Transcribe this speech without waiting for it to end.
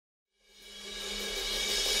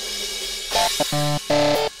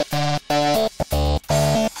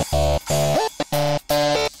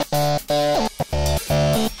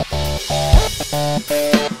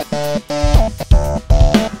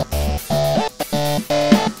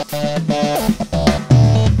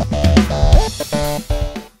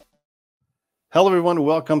Hello, everyone.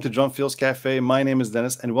 Welcome to Drumfills Cafe. My name is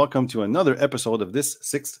Dennis, and welcome to another episode of this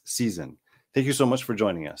 6th season. Thank you so much for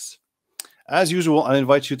joining us. As usual, I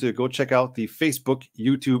invite you to go check out the Facebook,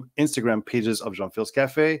 YouTube, Instagram pages of Drumfills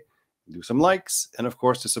Cafe, do some likes, and of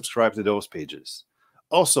course, to subscribe to those pages.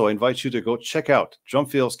 Also, I invite you to go check out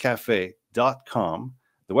drumfillscafe.com,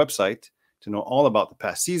 the website, to know all about the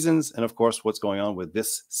past seasons and, of course, what's going on with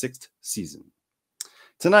this 6th season.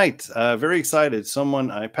 Tonight, very excited.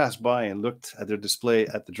 Someone I passed by and looked at their display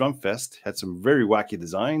at the Drum Fest, had some very wacky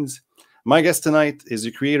designs. My guest tonight is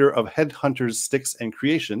the creator of Headhunters Sticks and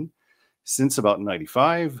Creation since about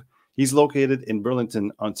 95. He's located in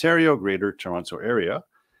Burlington, Ontario, Greater Toronto area.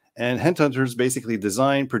 And Headhunters basically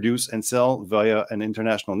design, produce, and sell via an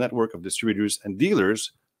international network of distributors and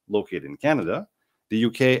dealers located in Canada, the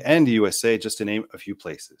UK, and the USA, just to name a few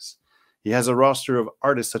places. He has a roster of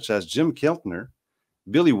artists such as Jim Keltner,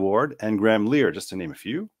 Billy Ward, and Graham Lear, just to name a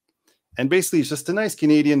few. And basically, he's just a nice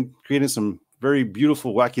Canadian creating some very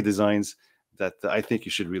beautiful, wacky designs that I think you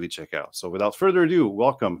should really check out. So without further ado,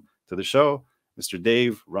 welcome to the show, Mr.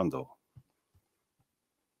 Dave Rundle.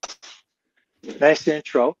 Nice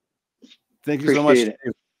intro. Thank you so much, Dave.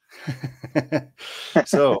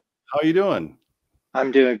 So, how are you doing?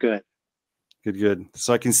 I'm doing good. Good.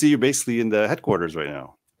 So I can see you basically in the headquarters right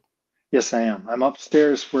now. Yes, I am. I'm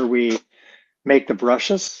upstairs where we make the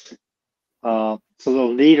brushes. It's a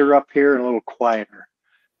little neater up here and a little quieter.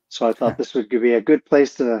 So I thought this would be a good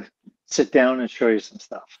place to sit down and show you some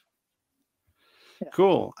stuff. Yeah.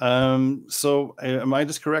 Cool. So am I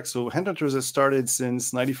just correct? So Headhunters has started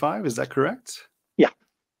since 95, is that correct? Yeah.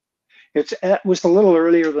 It was a little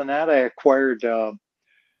earlier than that. I acquired the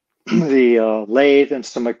lathe and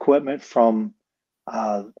some equipment from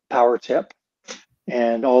Power Tip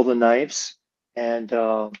and all the knives. And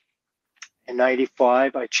in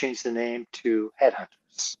 95, I changed the name to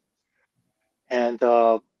Headhunters. And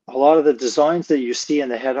a lot of the designs that you see in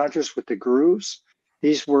the Headhunters with the grooves,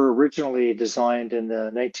 these were originally designed in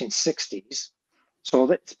the 1960s.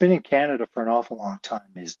 So it's been in Canada for an awful long time.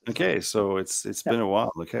 Okay, so it's been a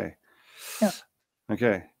while. Okay. Yeah.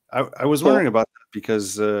 Okay. I was wondering about that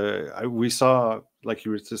because we saw, like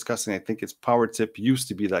you were discussing, I think it's Power Tip used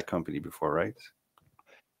to be that company before, right?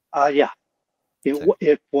 Yeah.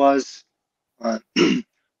 It was the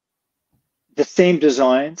same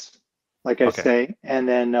designs, like I say, and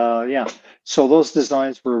then yeah. So those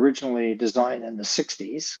designs were originally designed in the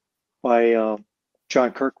 60s by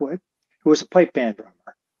John Kirkwood, who was a pipe band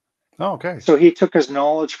drummer. Oh, okay. So he took his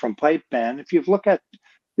knowledge from pipe band. If you look at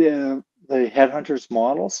the Headhunters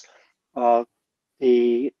models,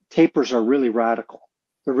 the tapers are really radical.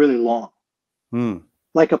 They're really long,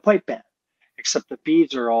 like a pipe band, except the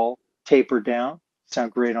beads are all tapered down.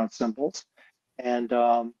 Sound great on cymbals. And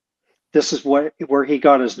this is where he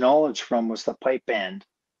got his knowledge from, was the pipe band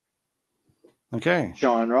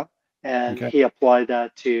genre. And he applied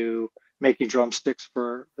that to making drumsticks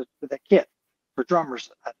for the kit for drummers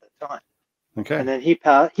at the time. Okay. And then he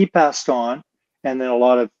passed on, and then a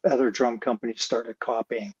lot of other drum companies started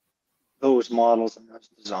copying those models and those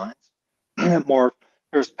designs.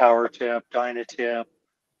 There's Power Tip, Dynatip,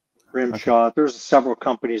 Rimshot. There's several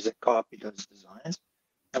companies that copied those designs.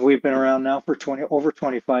 And we've been around now for over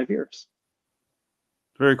 25 years.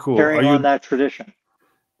 Very cool. Carrying on that tradition.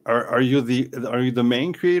 Are you the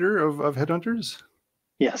main creator of Headhunters?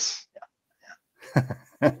 Yes. Yeah.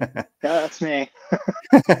 Yeah, that's me.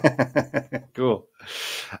 Cool.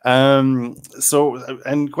 So,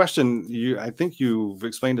 and question, I think you've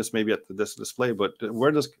explained this maybe at this display, but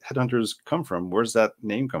where does Headhunters come from? Where's that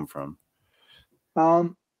name come from? I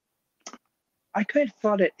kind of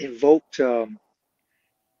thought it evoked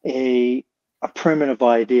a primitive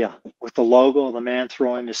idea with the logo, the man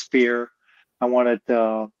throwing the spear. I wanted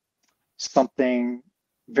something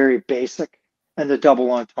very basic, and the double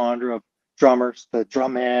entendre of drummers, the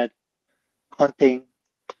drum head, hunting.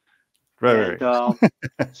 Right.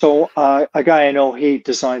 So a guy I know, he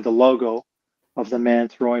designed the logo of the man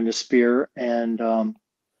throwing the spear, and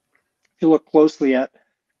if you look closely at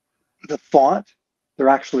the font, they're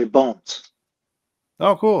actually bones.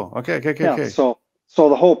 Oh, cool. Okay. Yeah, so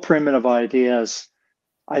the whole primitive idea is,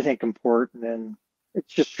 I think, important, and it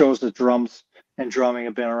just shows that drums and drumming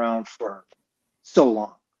have been around for so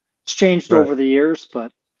long. It's changed over the years,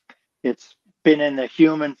 but it's been in the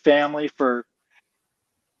human family for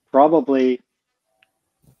probably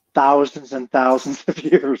thousands and thousands of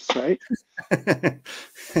years, right?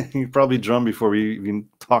 You probably drummed before we even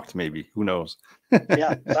talked, maybe. Who knows?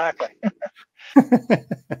 Yeah, exactly.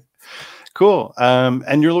 Cool.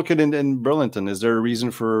 And you're located in Burlington. Is there a reason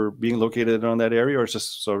for being located on that area, or it's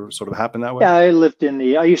just sort of happened that way? Yeah,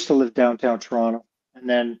 I used to live downtown Toronto, and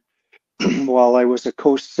then while I was a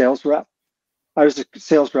coast sales rep, I was a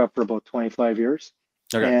sales rep for about 25 years,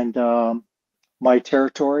 Okay. and my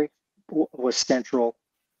territory was central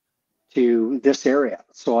to this area.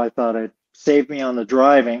 So I thought it'd save me on the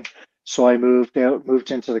driving. So I moved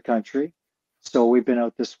into the country. So we've been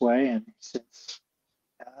out this way, and since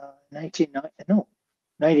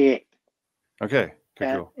 98. Okay.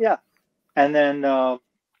 And Cool. yeah, and then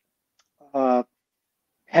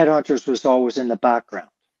Headhunters was always in the background.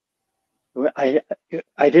 I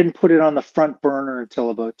didn't put it on the front burner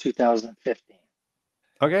until about 2015.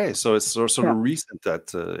 Okay, so it's sort Yeah. of recent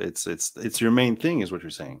that it's your main thing, is what you're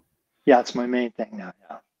saying. Yeah, it's my main thing now.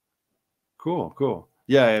 Yeah. Cool.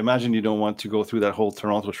 Yeah, I imagine you don't want to go through that whole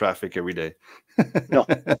Toronto traffic every day. No,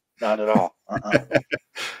 not at all.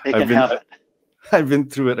 They can have it. I've been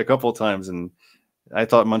through it a couple of times, and I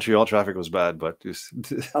thought Montreal traffic was bad, but it's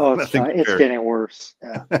getting worse.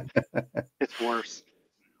 Yeah, it's worse.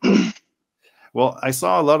 Well, I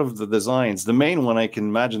saw a lot of the designs. The main one I can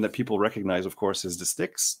imagine that people recognize, of course, is the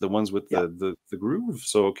sticks, the ones with the groove.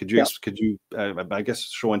 So could you I guess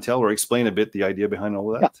show and tell or explain a bit the idea behind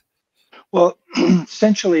all of that? Yeah. Well,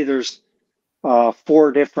 essentially, there's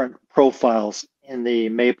 4 different profiles in the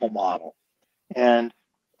maple model, and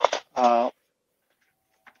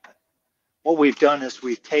what we've done is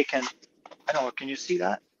we've taken. I don't know. Can you see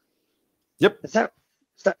that? Yep. Is that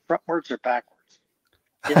frontwards or backwards?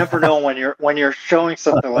 You never know when you're showing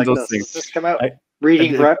something like this. Does this come out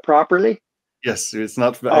reading properly? Yes, it's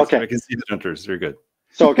not. Okay. I can see the hunters. You're good.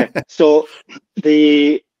 So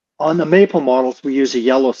on the maple models we use a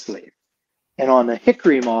yellow sleeve, and on the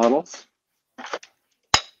hickory models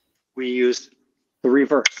we use the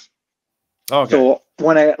reverse. Okay. So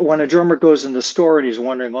when a drummer goes in the store and he's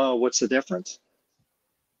wondering, oh, what's the difference?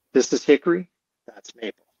 This is hickory. That's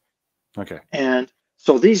maple. Okay. And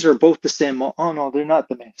so these are both the same. Oh no, they're not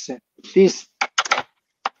the same. These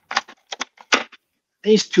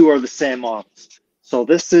 2 are the same models. So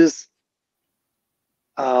this is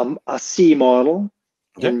a C model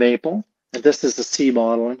in maple, and this is a C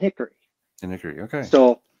model in hickory. Okay.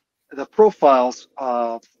 So the profiles,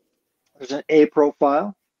 there's an A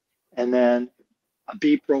profile, and then a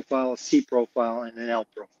B profile, a C profile, and an L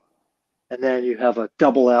profile. And then you have a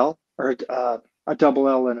double L, or a double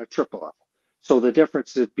L and a triple L. So the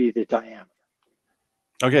difference would be the diameter.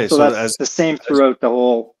 Okay, so that's the same throughout the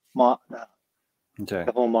whole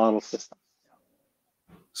the whole model system.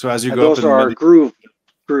 So as you go up in our groove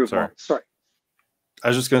models. Sorry. I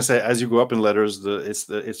was just going to say, as you go up in letters,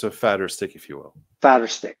 it's a fatter stick, if you will. Fatter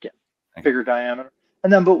stick, yeah. Bigger diameter.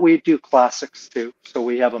 And then, but we do classics too. So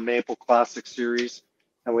we have a maple classic series,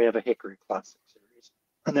 and we have a hickory classic series,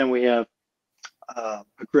 and then we have a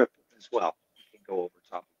grip as well. You can go over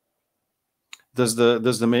top. Does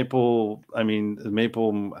the maple? I mean, the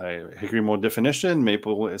maple hickory more definition.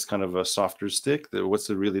 Maple is kind of a softer stick. What's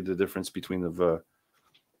really the difference between the?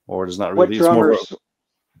 Or does not really?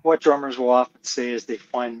 What drummers will often say is they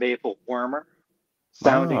find maple warmer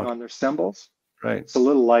sounding on their cymbals. Right. It's a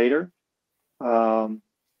little lighter.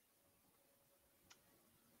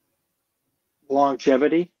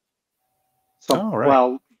 Longevity.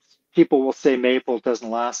 While people will say maple doesn't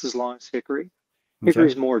last as long as hickory, hickory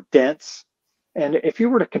is more dense. And if you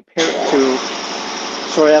were to compare it to,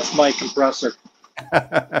 sorry, that's my compressor.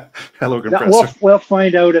 Hello, compressor. We'll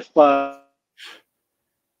find out if.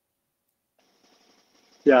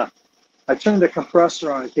 Yeah, I turned the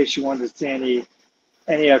compressor on in case you wanted to see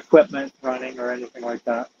any equipment running or anything like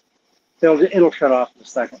that. It'll shut off in a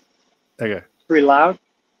second. Okay. Pretty loud?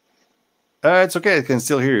 It's okay. I can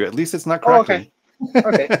still hear you. At least it's not cracking. Oh,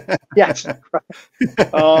 okay. Okay. Yeah, it's not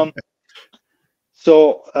cracking.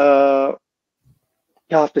 So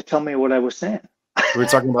you'll have to tell me what I was saying. We were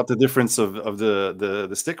talking about the difference of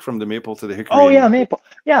the stick from the maple to the hickory. Oh yeah, maple.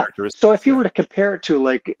 Yeah. So if you were to compare it to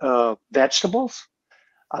like vegetables,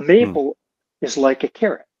 a maple is like a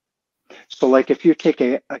carrot. So like if you take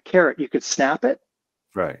a carrot, you could snap it,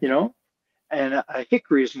 right? You know, and a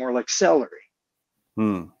hickory is more like celery,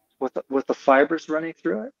 with the fibers running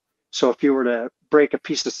through it. So if you were to break a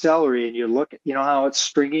piece of celery and you look at, you know how it's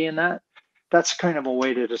stringy in that's kind of a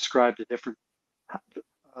way to describe the different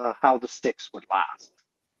how the sticks would last.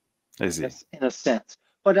 I see. In a sense,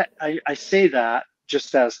 but I say that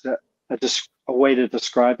just as a way to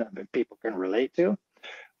describe them that people can relate to.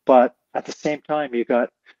 But at the same time, you got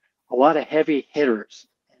a lot of heavy hitters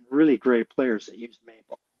and really great players that use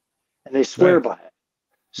maple, and they swear by it.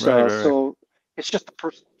 So, so it's just a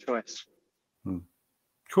personal choice.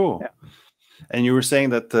 Cool. Yeah. And you were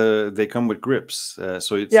saying that they come with grips,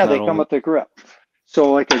 so it's Yeah, not they come only with the grip.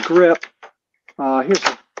 So like a grip,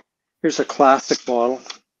 here's a classic model.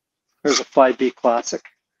 Here's a 5B classic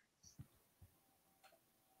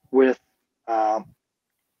with a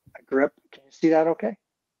grip. Can you see that okay?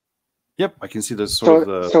 Yep, I can see the sort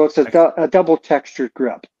So of the so it's a double textured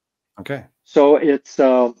grip. okay. So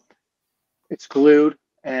it's glued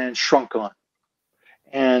and shrunk on.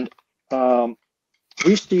 And we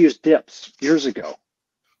used to use dips years ago.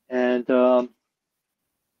 And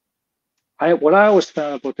what I always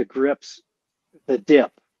found about the grips, the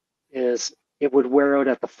dip, is it would wear out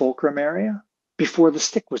at the fulcrum area before the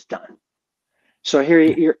stick was done. So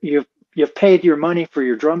here you've paid your money for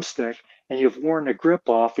your drumstick and you've worn the grip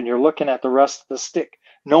off and you're looking at the rest of the stick,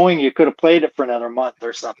 knowing you could have played it for another month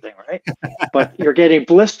or something, right? But you're getting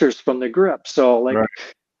blisters from the grip. So like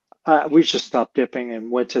Right. we just stopped dipping and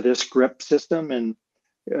went to this grip system, and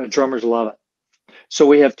drummers love it. So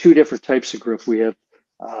we have two different types of grip. We have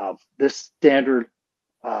this standard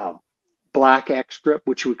black X grip,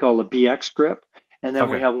 which we call a BX grip, and then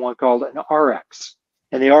we Okay. have one called an RX.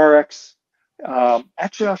 And the RX,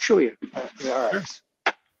 actually, I'll show you the RX.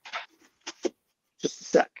 Just a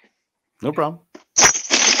sec. No problem.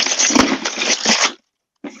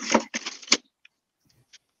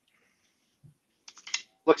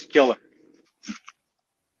 Looks killer.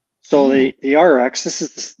 So the RX,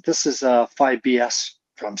 this is a 5BS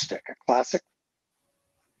drumstick, a classic,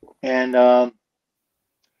 and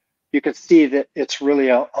you can see that it's really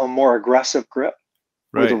a more aggressive grip,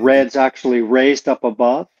 where the Right. red's actually raised up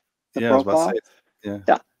above the Yeah, I was about to say profile. it. Yeah.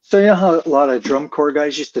 Yeah. So you know how a lot of drum corps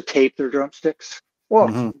guys used to tape their drumsticks?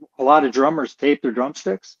 Well, a lot of drummers tape their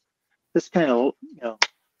drumsticks. This kind of,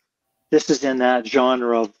 this is in that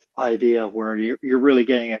genre of idea where you're really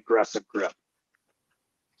getting aggressive grip.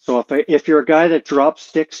 So if you're a guy that drops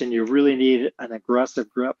sticks and you really need an aggressive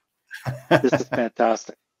grip, this is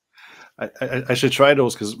fantastic. I should try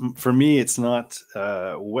those because for me it's not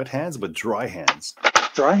wet hands but dry hands.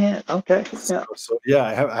 Dry hand, okay, yeah. So yeah,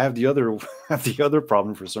 I have the other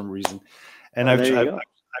problem for some reason, and Well, there you go.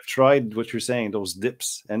 I've tried what you're saying, those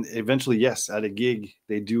dips, and eventually, yes, at a gig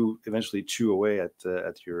they do eventually chew away at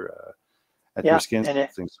your skin. And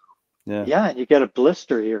Yeah, and you get a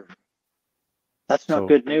blister here. That's not so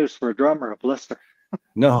good news for a drummer, a blister.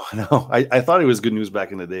 no, I thought it was good news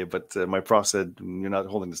back in the day, but my prof said you're not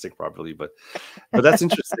holding the stick properly. But that's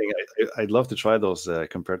interesting. I'd love to try those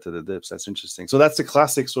compared to the dips. That's interesting. So that's the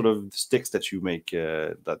classic sort of sticks that you make.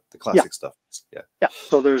 The classic stuff. Yeah.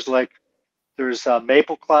 So there's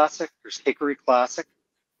maple classic, there's hickory classic,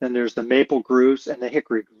 then there's the maple grooves and the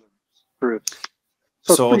hickory grooves.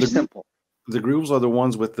 So it's pretty simple. The grooves are the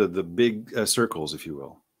ones with the big circles, if you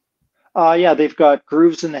will. Yeah, they've got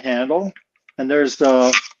grooves in the handle, and there's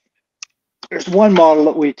one model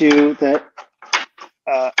that we do that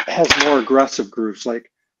has more aggressive grooves.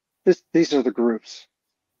 Like these are the grooves,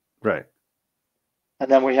 right?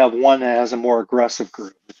 And then we have one that has a more aggressive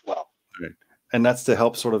groove as well. Right, and that's to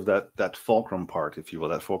help sort of that fulcrum part, if you will,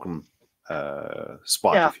 that fulcrum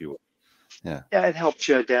spot, if you will. Yeah, it helps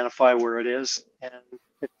you identify where it is, and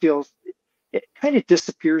it kind of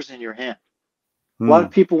disappears in your hand. A lot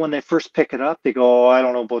of people, when they first pick it up, they go, "Oh, I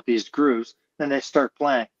don't know about these grooves." Then they start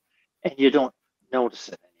playing, and you don't notice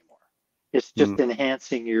it anymore. It's just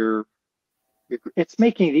enhancing it's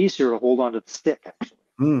making it easier to hold onto the stick,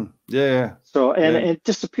 actually. Yeah. So, and it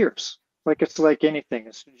disappears. It's like anything.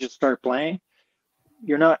 As soon as you start playing,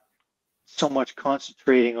 you're not so much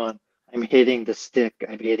concentrating on, I'm hitting the stick,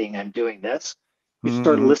 I'm doing this. You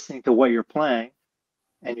start listening to what you're playing,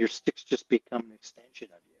 and your sticks just become an extension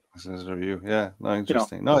of you. Yeah, no,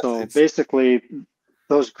 interesting. So basically,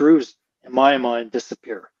 those grooves, in my mind,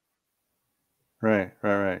 disappear. Right.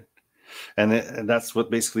 And that's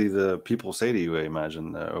what basically the people say to you, I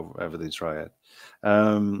imagine, whenever they try it.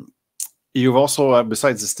 You've also,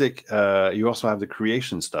 besides the stick, you also have the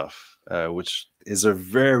creation stuff, which is a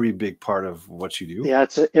very big part of what you do. Yeah,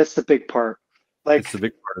 it's the big part. It's the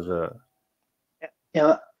big part of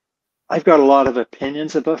the. I've got a lot of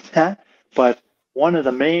opinions about that, but one of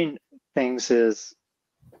the main things is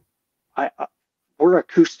we're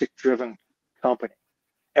acoustic-driven company.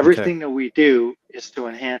 Everything that we do is to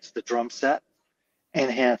enhance the drum set,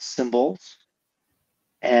 enhance cymbals,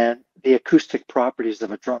 and the acoustic properties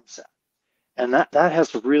of a drum set. And that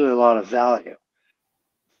has really a lot of value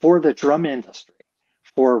for the drum industry,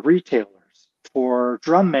 for retailers, for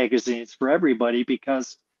drum magazines, for everybody,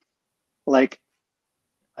 because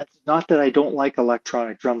it's not that I don't like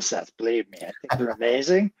electronic drum sets, believe me, I think they're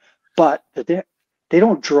amazing, but they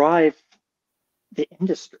don't drive the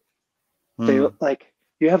industry.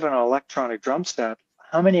 They you have an electronic drum set.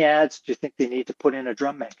 How many ads do you think they need to put in a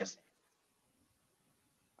drum magazine?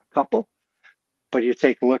 A couple. But you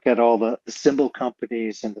take a look at all the cymbal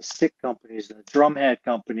companies and the stick companies and the drumhead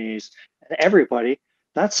companies and everybody,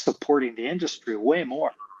 that's supporting the industry way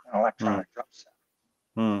more than electronic drum set.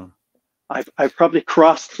 I've probably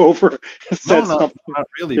crossed over and said something. Not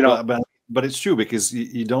really, but it's true, because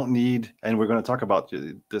you don't need, and we're going to talk about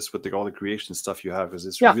this with all the creation stuff you have, because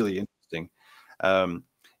it's really interesting.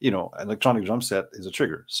 Electronic drum set is a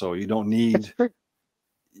trigger, so you don't need.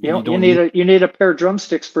 You need a pair of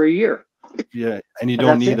drumsticks for a year. Yeah, and you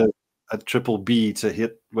don't need a triple B to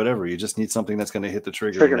hit whatever. You just need something that's going to hit the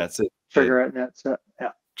trigger, and that's it. Trigger it, and that's it.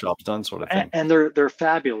 Yeah, job's done, sort of thing. And they're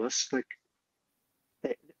fabulous. Like,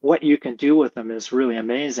 what you can do with them is really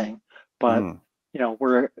amazing. But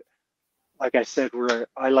we're, like I said,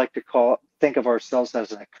 I like to think of ourselves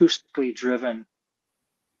as an acoustically driven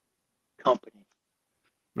company.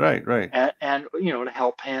 Right. And to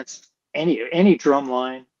help enhance any drum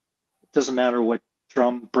line. It doesn't matter what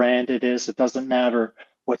drum brand it is. It doesn't matter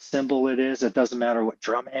what cymbal it is. It doesn't matter what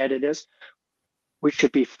drum head it is. We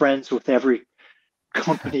should be friends with every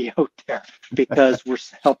company out there, because we're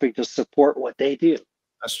helping to support what they do.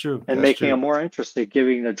 That's true. And making them more interested,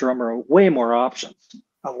 giving the drummer way more options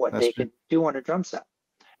of what they can do on a drum set,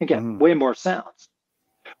 and get way more sounds.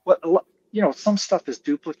 Some stuff is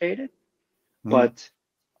duplicated, but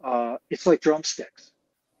it's like drumsticks.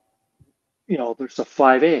 There's a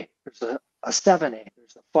 5A, there's a 7A,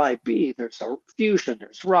 there's a 5B, there's a fusion,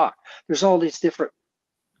 there's rock, there's all these different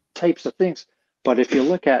types of things. But if you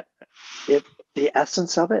look at it, the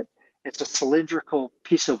essence of it, it's a cylindrical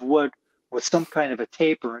piece of wood with some kind of a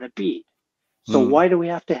taper and a bead. So why do we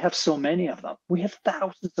have to have so many of them? We have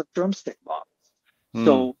thousands of drumstick models.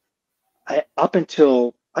 So up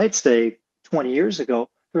until, I'd say, 20 years ago,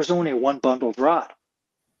 there was only one bundled rod.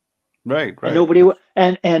 Right. And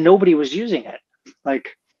nobody was using it.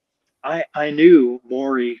 Like, I knew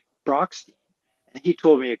Maury Brockstein, and he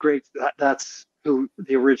told me that's who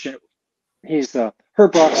the original. He's Herb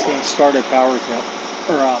Brockstein started PowerTip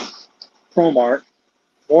or ProMart.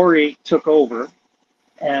 Maury took over,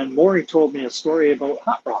 and Maury told me a story about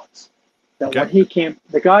hot rods. That when he came,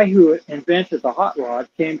 the guy who invented the hot rod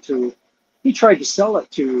he tried to sell it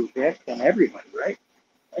to Vic and everybody, right?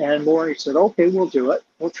 And Maury said, "Okay, we'll do it.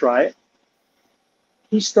 We'll try it."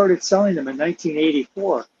 He started selling them in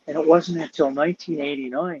 1984, and it wasn't until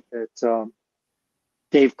 1989 that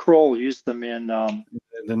Dave Kroll used them in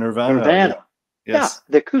the Nirvana. Yes.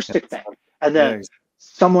 The acoustic thing. And then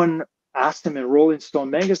someone asked him in Rolling Stone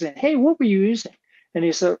magazine, "Hey, what were you using?" And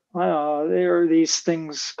he said, "There are these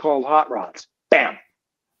things called hot rods." Bam!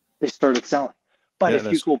 They started selling. But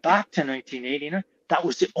if you go back to 1989, that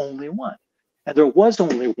was the only one. And there was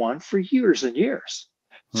only one for years and years.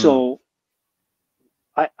 So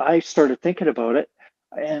I started thinking about it,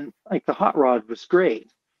 and like, the hot rod was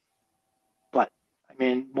great. But I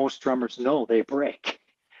mean, most drummers know they break.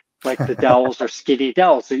 Like the dowels are skinny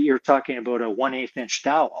dowels. So you're talking about a 1/8 inch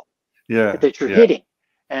dowel that you're hitting.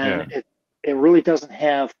 And it really doesn't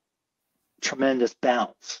have tremendous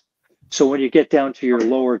bounce. So when you get down to your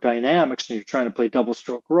lower dynamics and you're trying to play double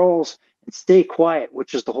stroke rolls and stay quiet,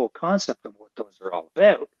 which is the whole concept of what those are all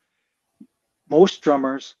about, most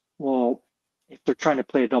drummers will, if they're trying to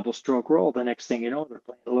play a double stroke roll, the next thing you know, they're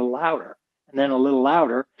playing a little louder, and then a little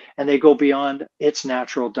louder, and they go beyond its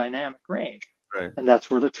natural dynamic range. Right. And that's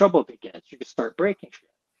where the trouble begins. You can start breaking shit.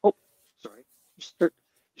 Oh, sorry. You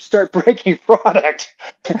start breaking product.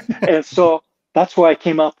 And so that's why I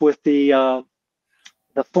came up with the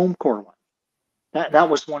foam core one. That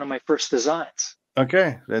was one of my first designs.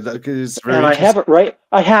 Okay. That is very and I have it right.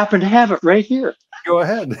 I happen to have it right here. Go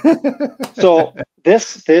ahead. So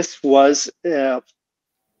this was when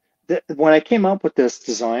I came up with this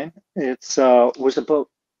design, it's was about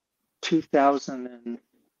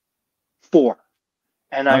 2004,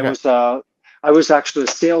 and I was actually a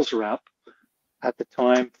sales rep at the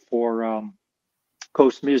time for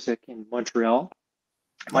Coast Music in Montreal.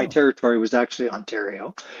 My territory was actually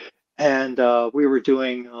Ontario, and we were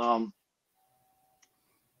doing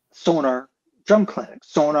Sonar drum clinics,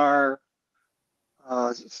 Sonar,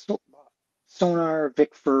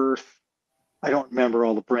 Vic Firth. I don't remember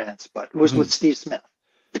all the brands, but it was with Steve Smith.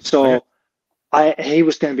 So he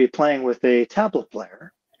was going to be playing with a tablet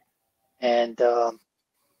player, and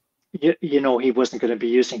he wasn't going to be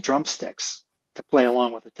using drumsticks to play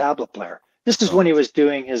along with the tablet player. This is when he was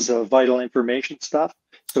doing his vital information stuff.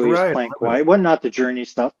 So he was playing quiet, well, not the Journey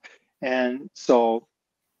stuff. And so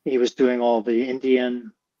he was doing all the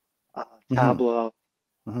Indian tabla,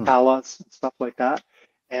 talas and stuff like that.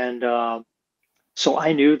 And So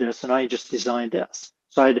I knew this, and I just designed this.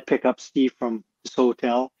 So I had to pick up Steve from his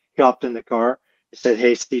hotel. He hopped in the car. He said,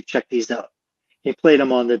 "Hey, Steve, check these out." He played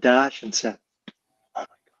them on the dash and said, "Oh my God,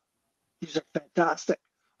 these are fantastic.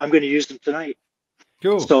 I'm going to use them tonight."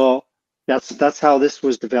 Cool. So that's how this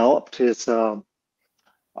was developed. Is I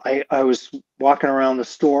was walking around the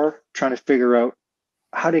store trying to figure out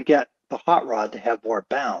how to get the hot rod to have more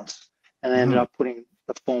bounce, and I ended Hmm. up putting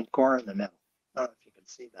the foam core in the middle. I don't know if you can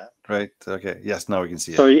see that. Right. Okay. Yes. Now we can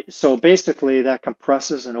see it. So basically, that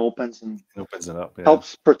compresses and opens and It opens it up. Yeah.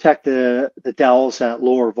 helps protect the dowels at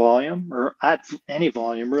lower volume or at any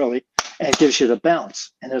volume really, and gives you the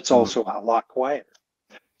bounce. And it's Mm. also a lot quieter.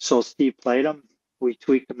 So Steve played them. We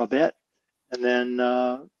tweaked them a bit, and then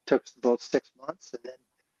took us about 6 months, and then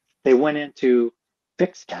they went into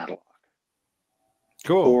fixed catalog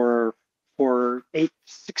Cool. for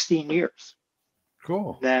 16 years.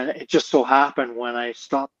 Cool. Then it just so happened when I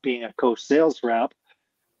stopped being a co-sales rep,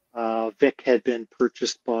 Vic had been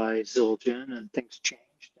purchased by Zildjian, and things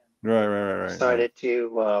changed. And Right. decided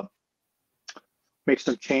to make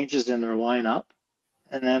some changes in their lineup,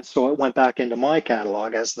 and then so it went back into my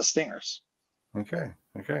catalog as the Stingers. Okay.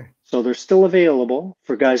 Okay. So they're still available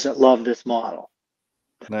for guys that love this model.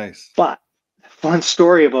 Nice. But the fun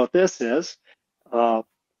story about this is I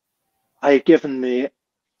had given the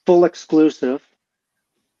full exclusive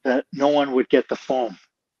that no one would get the foam.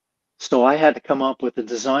 So I had to come up with a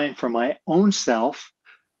design for my own self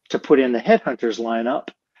to put in the Headhunters lineup.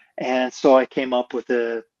 And so I came up with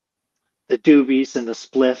the doobies and the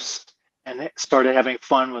spliffs and started having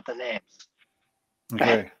fun with the names.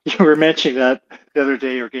 Okay. You were mentioning that the other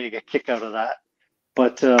day, you're getting a kick out of that.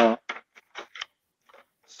 But so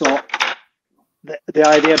the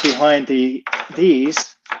idea behind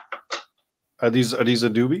these, Are these the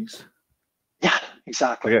doobies? yeah,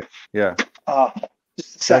 exactly. Okay. Yeah.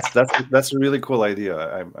 Just a sec. That's a really cool idea.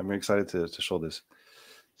 I'm excited to show this.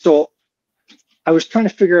 So I was trying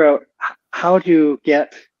to figure out how to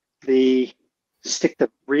get the stick to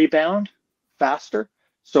rebound faster.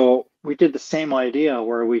 So we did the same idea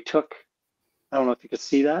where we took, I don't know if you could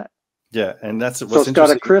see that. Yeah, and that's So what's it's got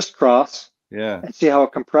a interesting. crisscross, Yeah. and see how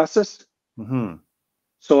it compresses. Mm-hmm.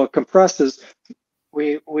 So it compresses.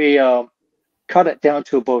 We cut it down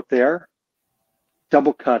to about there,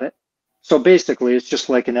 double cut it. So basically, it's just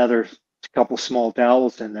like another couple small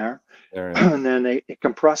dowels in there, There. and then it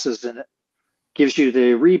compresses and it gives you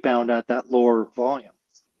the rebound at that lower volume.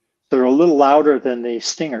 They're a little louder than the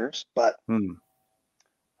Stingers, but Hmm.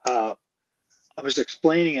 I was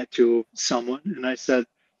explaining it to someone, and I said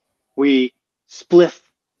we spliff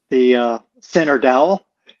the center dowel,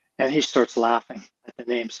 and he starts laughing at the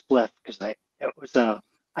name spliff because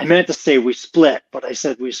I meant to say we split, but I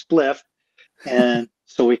said we spliff, and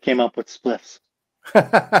so we came up with spliffs.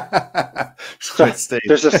 So Split stage.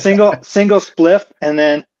 there's a single spliff, and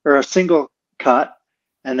then or a single cut,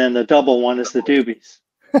 and then the double one is the doobies.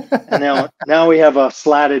 And now we have a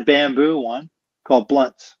slatted bamboo one called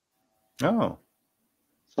blunts. Oh.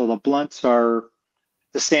 So the blunts are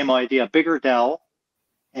the same idea, bigger dowel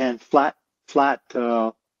and flat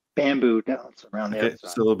bamboo dowels around the Okay, outside.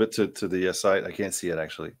 just a little bit to the side. I can't see it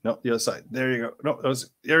actually. No, the other side. There you go. No,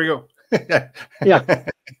 there you go. Yeah.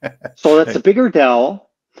 So that's a bigger dowel.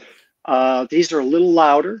 These are a little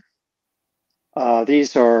louder.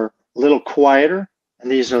 These are a little quieter, and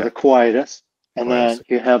these are the quietest. And then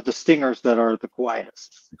you have the Stingers that are the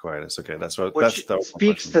quietest. The quietest. Okay, that's what. Which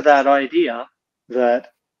speaks to that idea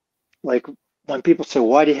that, like, when people say,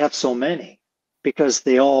 "Why do you have so many?" Because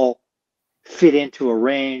they all fit into a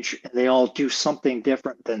range and they all do something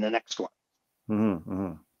different than the next one. Mm-hmm,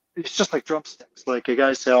 mm-hmm. It's just like drumsticks. Like a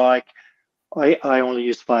guy say, "Oh, I only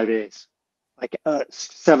use 5/8. Like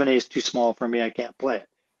 7/8 is too small for me. I can't play it."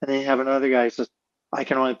 And then you have another guy who says, "I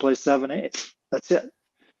can only play 7/8. That's it."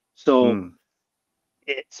 So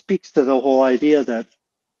it speaks to the whole idea that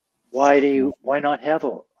why not have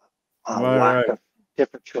a lack of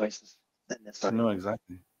different choices than this? No,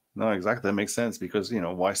 exactly. No, exactly. That makes sense because,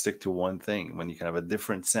 why stick to one thing when you can have a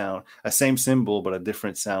different sound, a same symbol, but a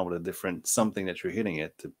different sound with a different something that you're hitting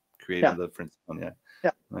it to create a different sound.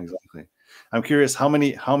 Yeah. Exactly. I'm curious how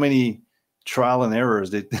many trial and errors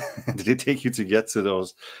did it take you to get to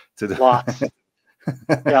those? Lots.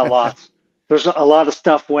 Yeah, lots. There's a lot of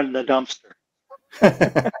stuff went in the dumpster.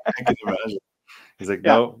 I can imagine. He's like,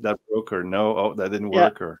 no, that broke, or no, that didn't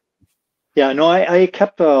work, or. Yeah, no, I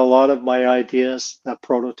kept a lot of my ideas,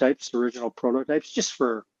 prototypes, original prototypes, just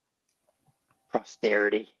for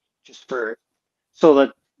posterity, so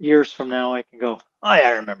that years from now I can go, oh, yeah,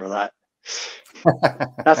 I remember that.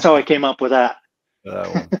 That's how I came up with that.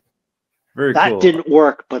 Very cool. That didn't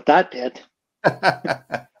work, but that did.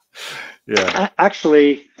 Yeah.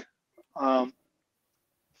 Actually, from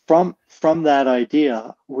that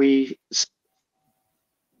idea,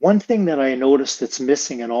 one thing that I noticed that's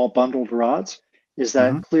missing in all bundled rods is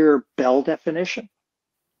that Hmm. clear bell definition.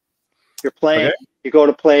 You're Okay. playing, you go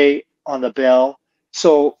to play on the bell.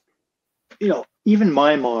 So, even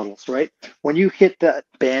my models, right? When you hit that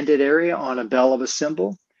banded area on a bell of a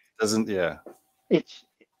cymbal, Doesn't, yeah. it's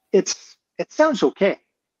it sounds okay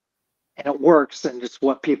and it works and it's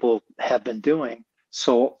what people have been doing.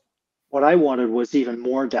 So what I wanted was even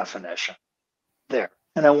more definition there.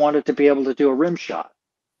 And I wanted to be able to do a rim shot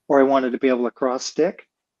or I wanted to be able to cross stick.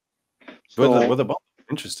 With So a ball.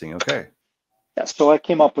 Interesting. Okay. yeah, so I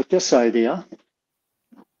came up with this idea.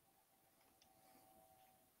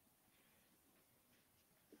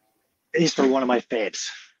 These are one of my faves.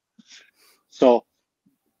 So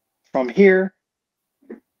from here,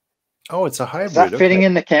 Oh, it's a is that hybrid. Okay. fitting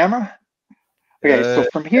in the camera? Okay, so Uh,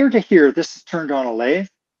 from here to here, this is turned on a lathe.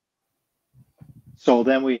 So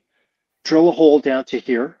then we drill a hole down to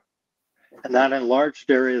here, and that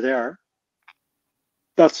enlarged area there,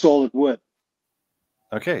 that's solid wood.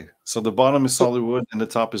 okay. So the bottom is So solid wood and the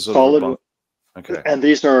top is sort of a solid bump. wood, Okay. and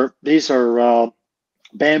these are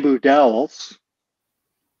bamboo dowels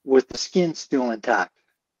with the skin still intact.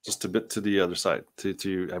 Just a bit to the other side. To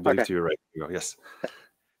I believe Okay, to your right. You go. Yes.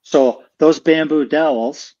 so those bamboo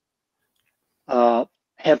dowels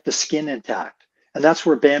have the skin intact, and that's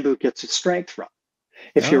where bamboo gets its strength from.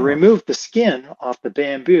 If you Oh. remove the skin off the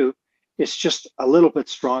bamboo, it's just a little bit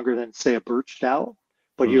stronger than, say, a birch dowel.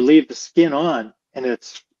 But you Hmm. leave the skin on, and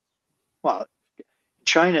it's, well, in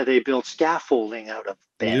China, they build scaffolding out of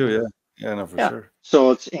They do. bamboo. Yeah. Yeah. No, for Yeah. sure.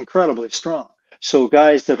 So it's incredibly strong. So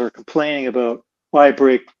guys that are complaining about, well, I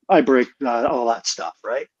break all that stuff,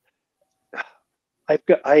 right?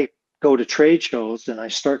 I go to trade shows and I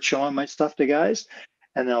start showing my stuff to guys,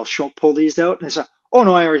 and they'll pull these out, and they say, "Oh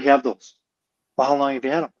no, I already have those." Well, how long have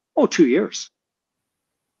you had them? Oh, 2 years.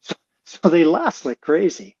 So they last like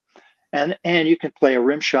crazy, and you can play a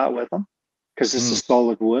rim shot with them because this Hmm. is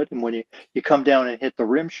solid wood, and when you come down and hit the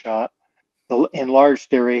rim shot, the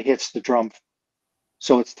enlarged area hits the drum,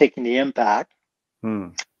 so it's taking the impact. Hmm.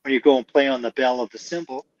 When you go and play on the bell of the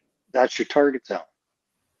cymbal, that's your target zone.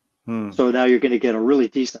 Hmm. So now you're going to get a really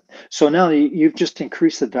decent. So now you've just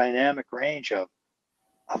increased the dynamic range of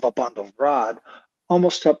a bundled rod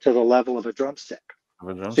almost up to the level of a drumstick. Of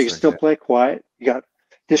a So you can drumstick. still Yeah. play quiet. You got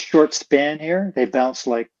this short span here, they bounce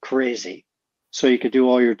like crazy. So you could do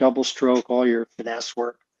all your double stroke, all your finesse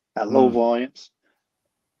work at low Hmm. volumes.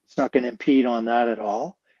 It's not going to impede on that at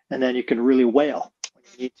all. And then you can really wail when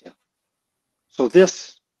you need to. So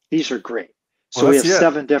these are great. Well, So we that's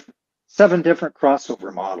have yeah. seven different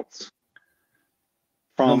crossover models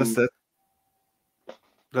No, that's from that.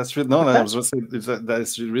 That's really no. what's No, I that? was going to say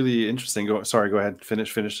that's really interesting. Go. Sorry. Go ahead.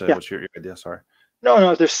 Finish. Yeah. What's your idea? Sorry.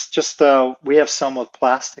 No, there's just we have some with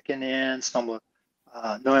plastic in the end, some with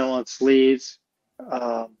nylon sleeves.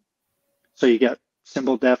 So you get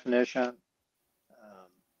symbol definition.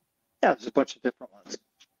 Yeah, there's a bunch of different ones.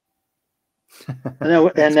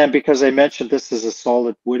 And then because I mentioned this is a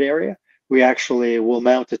solid wood area, we actually will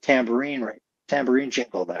mount a tambourine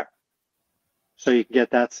jingle there. So you can get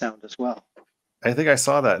that sound as well. I think I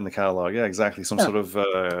saw that in the catalog. Yeah, exactly. Some Yeah, sort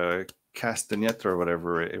of castagnette or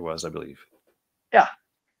whatever it was, I believe. yeah,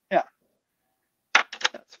 yeah.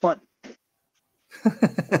 That's fun.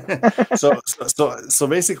 So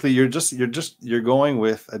basically you're going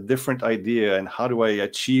with a different idea, and how do I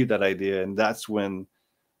achieve that idea? And that's when,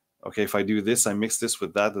 okay, if I do this, I mix this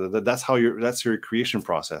with that. That's your creation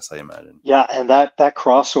process, I imagine. Yeah, and that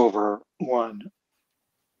crossover one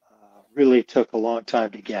really took a long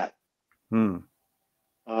time to get. Hmm.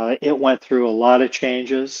 It went through a lot of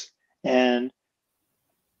changes, and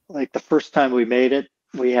like the first time we made it,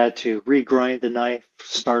 we had to regrind the knife,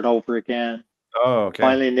 start over again. Oh, okay.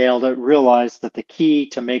 Finally nailed it, realized that the key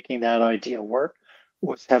to making that idea work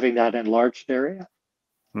was having that enlarged area.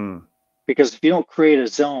 Hmm. Because if you don't create a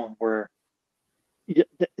zone where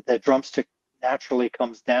the drumstick naturally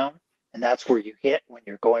comes down, and that's where you hit when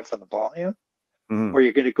you're going for the volume, Hmm. or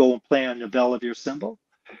you're going to go and play on the bell of your cymbal,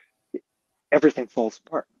 everything falls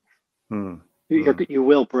apart. Hmm. You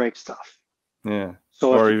will break stuff. Yeah.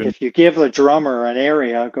 So Or even if you give the drummer an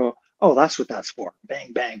area, go, oh, that's what that's for.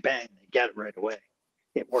 Bang, bang, bang. They get it right away.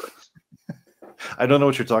 It works. I don't know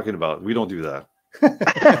what you're talking about. We don't do that.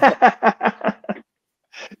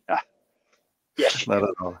 Yes, you Not do.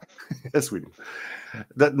 at all. Yes, we do.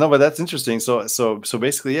 No, but that's interesting. So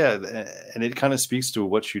basically, yeah, and it kind of speaks to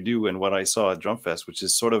what you do and what I saw at Drumfest, which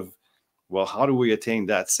is sort of, well, how do we attain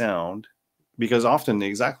that sound because often,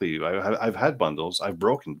 exactly, I've had bundles, I've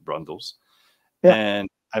broken bundles, Yeah. and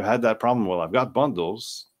I've had that problem. Well, I've got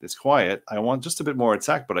bundles, it's quiet, I want just a bit more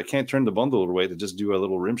attack, but I can't turn the bundle away to just do a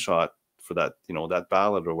little rim shot for that, that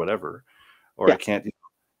ballad or whatever, or Yeah. I can't.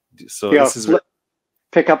 So Yeah, this is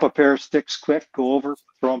pick up a pair of sticks quick, go over,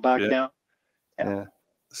 throw them back yeah, down. yeah.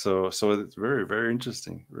 So it's very, very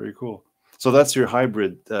interesting, very cool. So that's your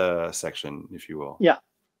hybrid section, if you will. Yeah.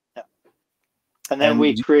 Yeah. And then we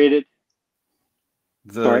And created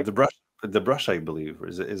the brush, I believe, or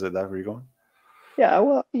is it that where you're going? Yeah,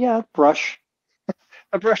 well, yeah, brush.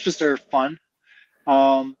 The brushes are fun.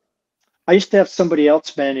 I used to have somebody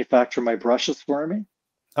else manufacture my brushes for me,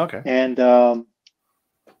 Okay. and uh,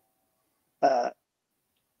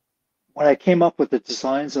 when I came up with the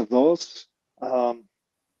designs of those, it's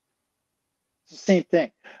the same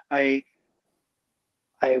thing. I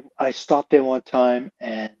I stopped in one time,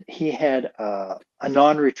 and he had a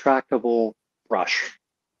non-retractable brush,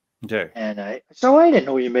 Okay. and I didn't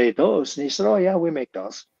know you made those, and he said, "Oh yeah, we make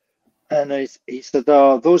those." And he said,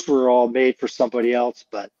 "Oh, those were all made for somebody else,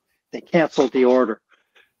 but they canceled the order."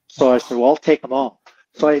 So I said, "Well, I'll take them all."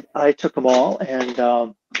 So I took them all, and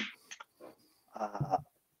uh,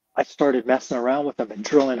 I started messing around with them and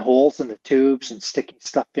drilling holes in the tubes and sticking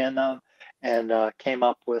stuff in them, and came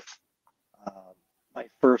up with uh, my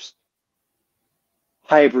first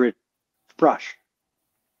hybrid brush.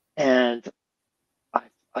 And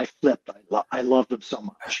I flipped. I loved them so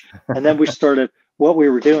much. And then we started. What we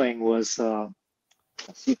were doing was, let's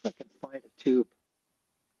see if I can find a tube.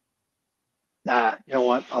 Nah, you know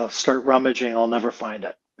what? I'll start rummaging. I'll never find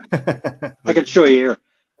it. I can show you here.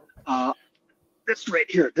 This right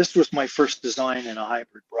here. This was my first design in a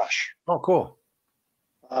hybrid brush. Oh, cool.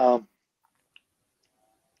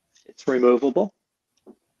 It's removable.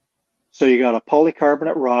 So you got a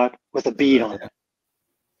polycarbonate rod with a bead on it.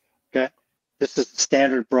 Okay. This is the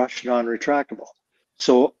standard brush, non-retractable.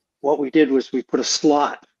 So what we did was we put a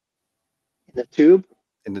slot in the tube.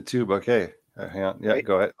 In the tube, okay. Hang on. Yeah, Right?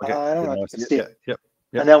 go ahead. Okay. I don't know if you can see it. Yep.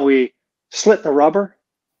 And then we slit the rubber,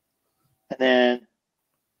 and then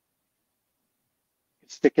you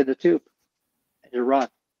stick in the tube, and you run.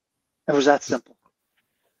 It was that simple.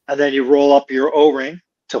 And then you roll up your O-ring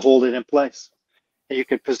to hold it in place. And you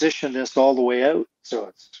could position this all the way out, so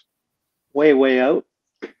it's way, way out.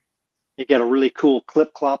 You get a really cool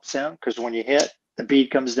clip-clop sound, because when you hit, the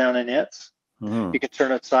bead comes down and hits. Mm-hmm. You can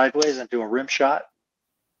turn it sideways and do a rim shot.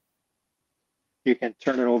 You can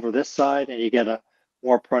turn it over this side, and you get a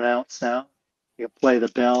more pronounced sound. You can play the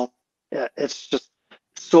bell. Yeah, it's just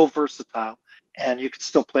so versatile, and you can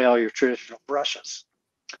still play all your traditional brushes.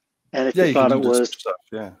 And if you thought it was stuff.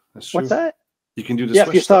 Yeah, that's true. What's that? You can do the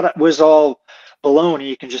if you thought it was all baloney,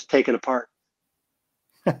 you can just take it apart.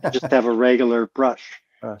 Just have a regular brush.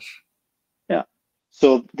 Gosh. Yeah.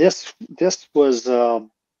 So this was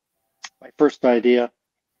my first idea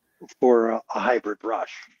for a hybrid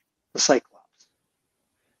brush, the Cyclops.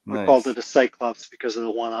 We called it a Cyclops because of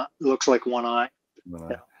the one eye. It looks like one eye.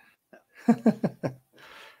 Yeah.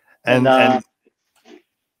 and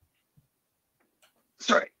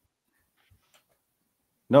sorry.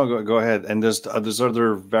 No, go ahead. And there's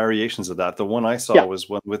other variations of that. The one I saw was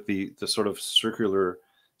one with the sort of circular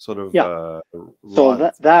sort of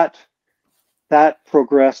so that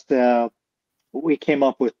progressed. We came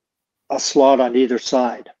up with a slot on either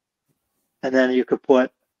side, and then you could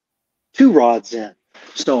put two rods in.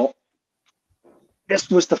 So this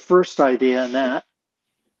was the first idea in that.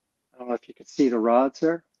 I don't know if you can see the rods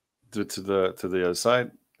there. To the other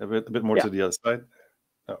side, a bit more to the other side.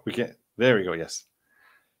 No, we can't. There we go. Yes.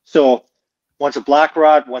 So one's a black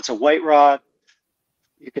rod, one's a white rod.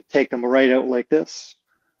 You could take them right out like this.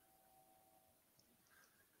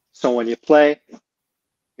 So when you play,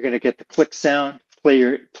 you're going to get the click sound. Play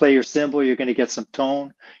your cymbal, you're going to get some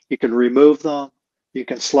tone. You can remove them. You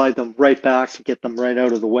can slide them right back to get them right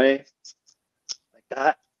out of the way, like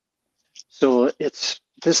that. So this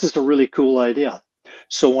is a really cool idea.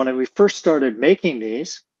 So when we first started making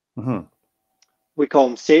these, we call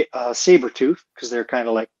them saber tooth, because they're kind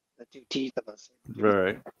of like the two teeth of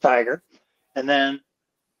a tiger. And then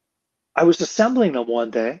I was assembling them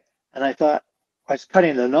one day, and I thought I was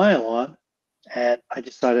cutting the nylon, and I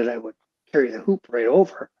decided I would carry the hoop right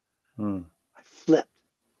over. I flipped.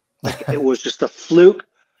 Like it was just a fluke.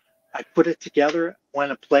 I put it together,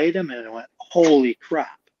 went and played them, and I went, holy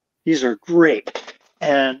crap, these are great.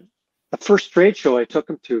 And the first trade show I took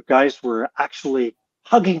them to, guys were actually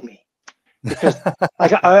hugging me, because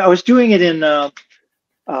I was doing it in the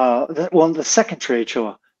second trade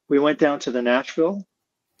show. We went down to the Nashville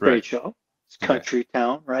trade show. It's country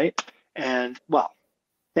town, right? And well,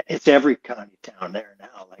 It's every county town there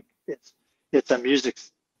now. Like it's a music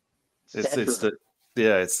It's center. the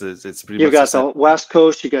yeah, it's pretty You've much the got center. the West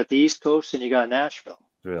Coast, you got the East Coast, and you got Nashville.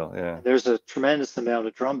 Real, yeah. And there's a tremendous amount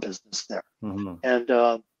of drum business there. Mm-hmm.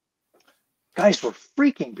 And guys were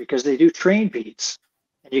freaking because they do train beats,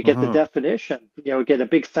 and you get the Mm-hmm. definition. You know, get a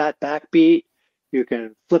big fat backbeat. You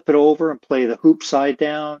can flip it over and play the hoop side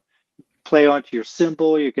down. Play onto your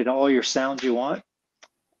cymbal. You get all your sounds you want.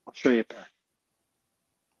 I'll show you a pair.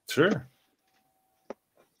 Sure.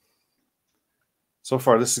 So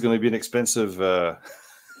far, this is going to be an expensive, an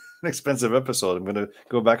expensive episode. I'm going to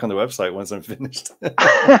go back on the website once I'm finished.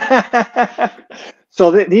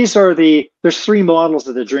 So these are there's three models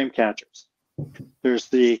of the Dreamcatchers. There's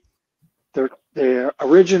the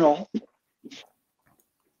original.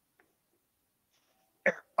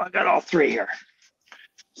 I got all three here.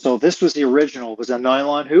 So this was the original. It was a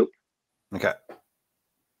nylon hoop. Okay.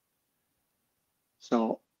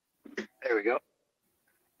 So there we go.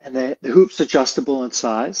 And the hoop's adjustable in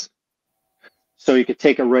size. So you could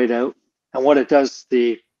take it right out. And what it does,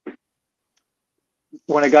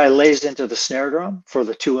 when a guy lays into the snare drum for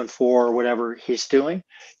the 2 and 4 or whatever he's doing,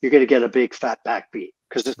 you're going to get a big fat backbeat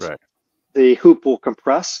because Right. the hoop will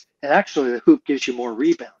compress. And actually the hoop gives you more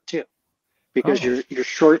rebound too, because you're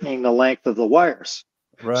shortening the length of the wires.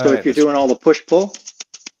 Right. So if you're doing all the push-pull,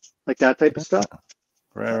 like that type of stuff.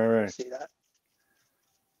 Right. See that?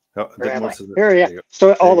 Oh, a bit more to the, Here, yeah.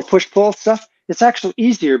 So all the push-pull stuff, it's actually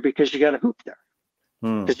easier because you got a hoop there.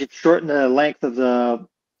 Because you've shortened the length of the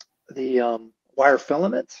wire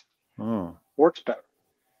filaments. Works better.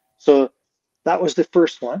 So that was the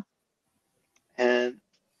first one. And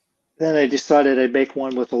then I decided I'd make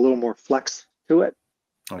one with a little more flex to it.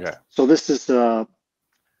 Okay. So this is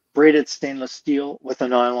braided stainless steel with a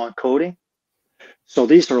nylon coating. So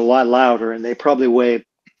these are a lot louder, and they probably weigh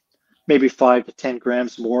maybe 5 to 10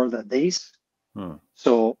 grams more than these.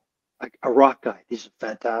 So like a rock guy, these are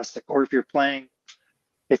fantastic. Or if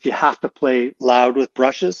you have to play loud with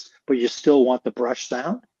brushes, but you still want the brush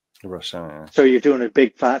sound. Yeah. So you're doing a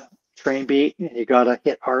big fat train beat and you got to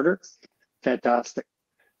hit harder. Fantastic.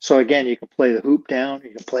 So again, you can play the hoop down, you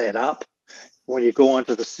can play it up. When you go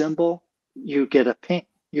onto the cymbal, you get a ping.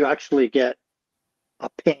 You actually get a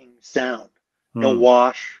ping sound. No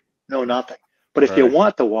wash, no nothing. But if you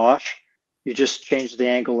want the wash, you just change the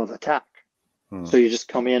angle of attack. So you just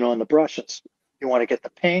come in on the brushes. You want to get the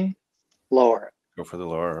ping, lower it. Go for the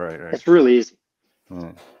lower, right. It's really easy.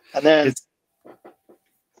 And then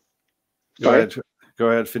Go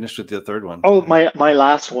ahead. Finish with the third one. Oh, my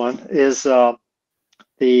last one is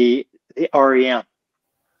the REM.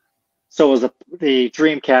 So it was the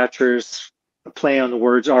Dreamcatchers play on the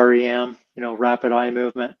words REM, rapid eye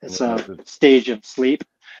movement. It's a stage of sleep.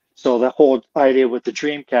 So the whole idea with the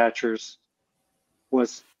Dreamcatchers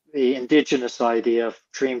was the indigenous idea of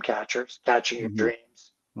dream catchers, catching your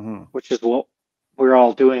dreams, which is what we're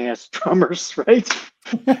all doing as drummers, right?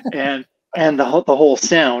 and the whole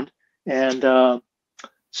sound. And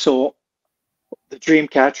so the dream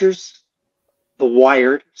catchers, the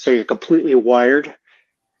wired, so you're completely wired.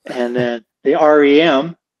 And then the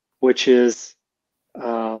REM, which is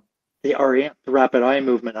the REM, the rapid eye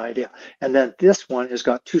movement idea. And then this one has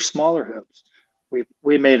got two smaller hoops.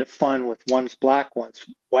 We made it fun with one's black, one's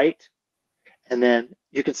white. And then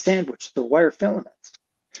you can sandwich the wire filaments.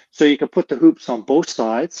 So you can put the hoops on both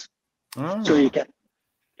sides. So you can,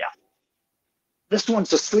 this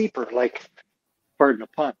one's a sleeper, like, pardon the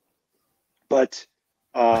pun. But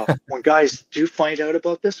when guys do find out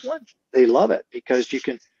about this one, they love it because you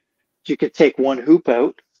can take one hoop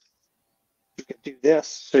out. You can do this,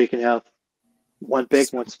 so you can have one big,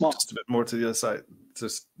 one small. Just a bit more to the other side.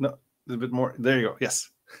 Just no, a bit more. There you go.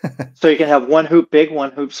 Yes. So you can have one hoop big,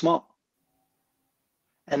 one hoop small.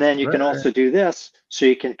 And then you can also do this, so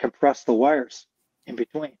you can compress the wires in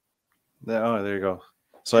between. There you go.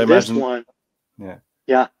 So I imagine this one,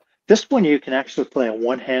 this one you can actually play a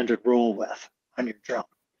one-handed roll with on your drum.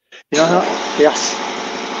 You know how? Yes.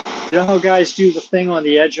 You know how guys do the thing on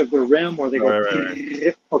the edge of the rim where they go?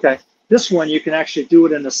 Right. Okay. This one you can actually do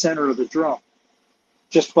it in the center of the drum,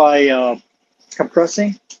 just by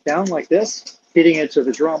compressing down like this, hitting it to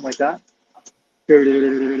the drum like that.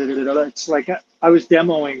 It's like I was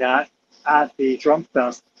demoing that at the Drum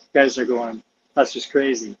Fest. Guys are going, that's just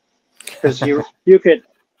crazy. Because you could,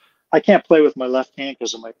 I can't play with my left hand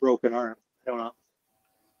because of my broken arm. I don't know.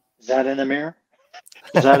 Is that in the mirror?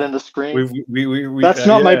 Is that in the screen? That's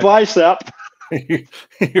not my bicep. you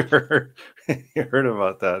heard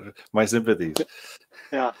about that. My sympathies.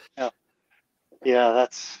 Yeah.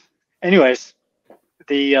 That's. Anyways,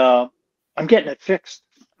 I'm getting it fixed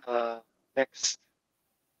next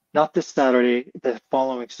Not this Saturday, the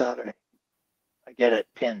following Saturday. I get it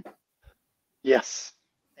pinned. Yes,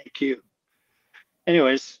 thank you.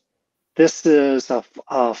 Anyways, this is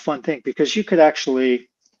a fun thing because you could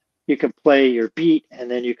play your beat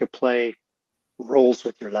and then you could play rolls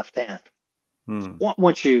with your left hand.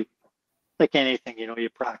 Once you, like anything, you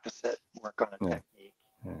practice it, work on a technique,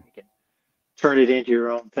 you can turn it into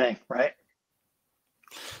your own thing, right?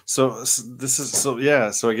 So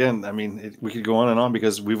so again, I mean, we could go on and on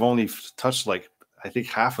because we've only touched like I think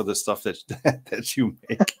half of the stuff that that you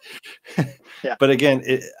make. Yeah. But again,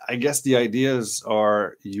 I guess the ideas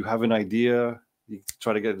are you have an idea, you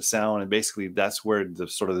try to get the sound, and basically that's where the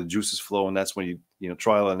sort of the juices flow, and that's when you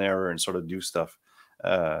trial and error and sort of do stuff,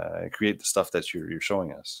 create the stuff that you're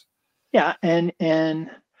showing us. Yeah, and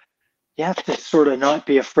you have to sort of not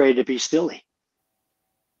be afraid to be silly.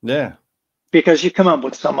 Yeah. Because you come up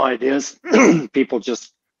with some ideas, people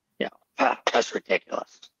just, that's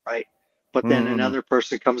ridiculous, right? But then another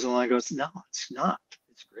person comes along and goes, no, it's not.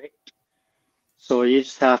 It's great. So you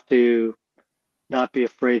just have to not be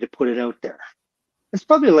afraid to put it out there. It's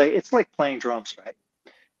probably it's like playing drums, right?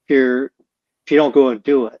 If you don't go and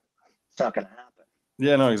do it, it's not going to happen.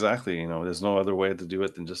 Yeah, no, exactly. There's no other way to do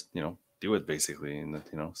it than just, do it basically. And,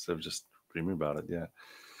 instead of just dreaming about it. Yeah.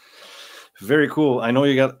 Very cool. I know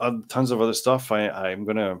you got tons of other stuff. I'm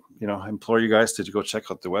going to, implore you guys to go check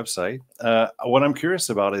out the website. What I'm curious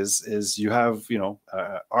about is you have,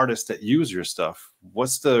 artists that use your stuff.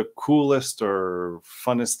 What's the coolest or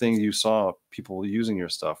funnest thing you saw people using your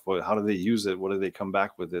stuff? How do they use it? What do they come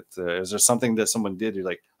back with it? Is there something that someone did? You're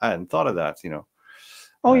like, I hadn't thought of that,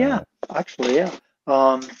 Oh, yeah, actually, yeah.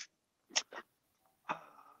 I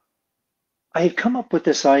had come up with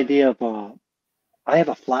this idea of, I have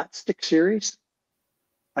a flat stick series.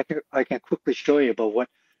 I can quickly show you about what.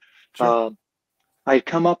 Sure. I had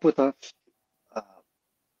come up with a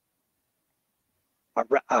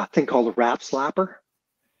thing called a rap slapper,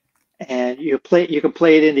 and you can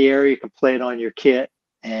play it in the air, you can play it on your kit,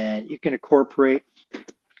 and you can incorporate.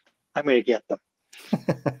 I'm going to get them.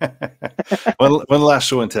 one last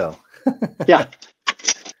show and tell. Yeah.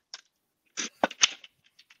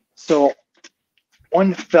 So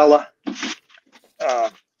one fella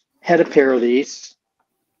had a pair of these.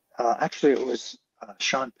 Actually, it was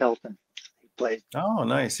Sean Pelton. He played. Oh,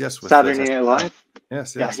 nice. Yes. With Saturday Night Live.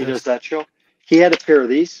 Yes. Yeah, he does that show. He had a pair of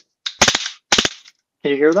these.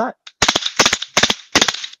 Can you hear that?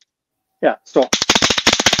 Yeah. So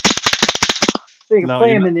you can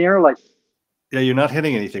play them in the air like. Yeah, you're not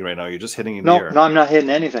hitting anything right now. You're just hitting in the air. No, I'm not hitting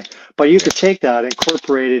anything. But you could take that and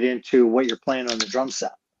incorporate it into what you're playing on the drum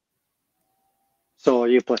set. So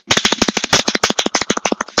you play.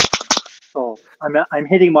 So I'm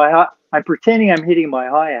hitting I'm pretending I'm hitting my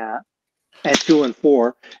hi-hat at 2 and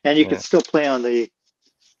 4, and you can still play on the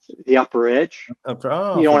upper edge. You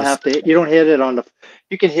don't have to. You don't hit it on the.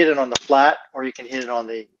 You can hit it on the flat, or you can hit it on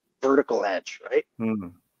the vertical edge, right?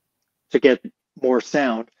 To get more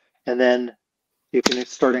sound, and then you can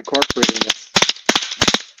start incorporating this.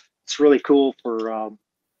 It's really cool for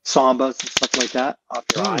sambas and stuff like that off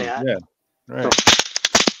your hi-hat. Yeah, right.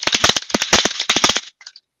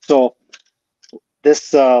 So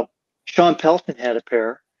this Sean Pelton had a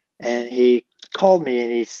pair, and he called me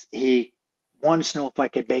and he wanted to know if I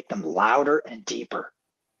could make them louder and deeper.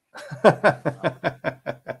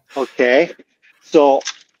 Okay, so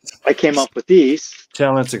I came up with these.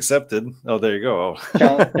 Challenge accepted. Oh, there you go.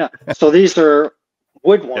 Yeah. So these are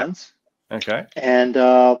wood ones. Yeah. Okay. And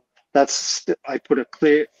I put a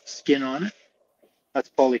clear skin on it. That's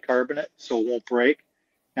polycarbonate, so it won't break.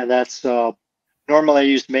 And that's normally I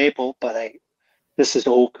use maple, but this is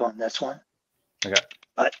oak on this one. Okay.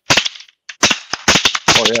 But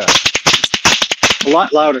oh yeah, a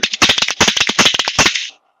lot louder.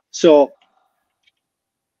 So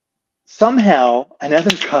somehow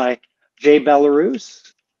another guy, Jay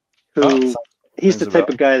Belarus, who he's the type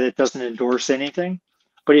of guy that doesn't endorse anything,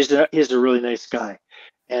 but he's a really nice guy.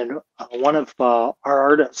 And one of our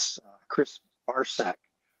artists, Chris Barsak,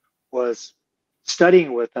 was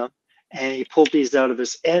studying with him, and he pulled these out of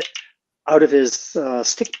his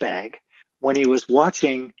stick bag when he was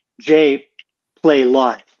watching Jay play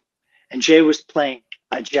live. And Jay was playing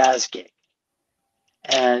a jazz gig,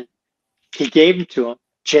 and he gave them to him.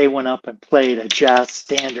 Jay went up and played a jazz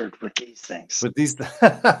standard with these things. With these,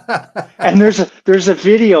 and there's a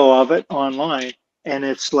video of it online, and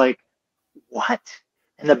it's like, what?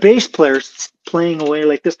 And the bass player's playing away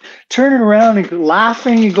like this, turning around and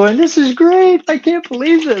laughing and going, "This is great! I can't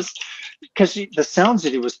believe this!" Because the sounds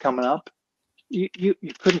that he was coming up, you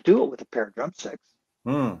couldn't do it with a pair of drumsticks.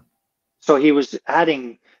 So he was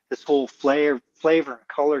adding this whole flavor and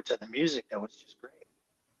color to the music that was just great.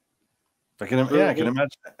 I can, It's yeah, really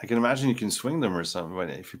neat. I can imagine you can swing them or something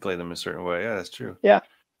if you play them a certain way. Yeah, that's true. Yeah,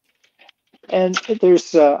 and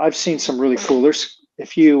there's I've seen some really coolers.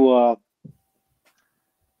 If you, I'm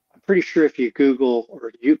pretty sure if you Google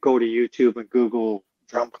or you go to YouTube and Google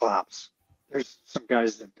drum claps, there's some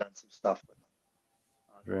guys that have done some stuff with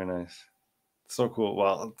Very nice. So cool.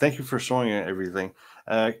 Well, thank you for showing everything.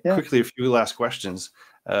 them. Yeah, Quickly, a few last questions.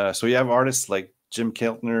 So you have artists like Jim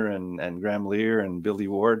Keltner and Graham Lear and Billy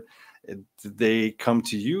Ward. Did they come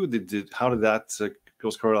to you? How did that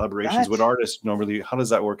those collaborations with that artists normally? How does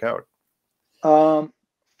that work out?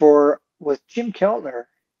 for with Jim Keltner,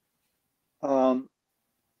 um,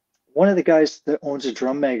 one of the guys that owns a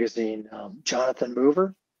drum magazine, Jonathan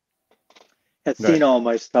Mover, had Right. seen all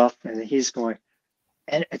my stuff, and he's going.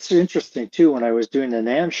 And it's interesting too. When I was doing the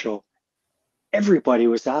NAMM show, everybody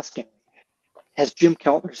was asking me, "Has Jim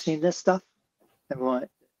Keltner seen this stuff?" I'm going,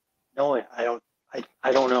 "No, I don't.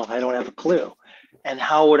 I don't know. I don't have a clue." And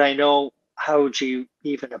how would I know? How would you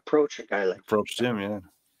even approach a guy like Jim Approach Keltner? Jim, yeah.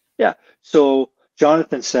 Yeah. So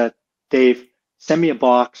Jonathan said, "Dave, send me a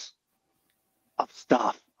box of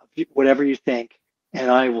stuff, whatever you think,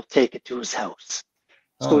 and I will take it to his house."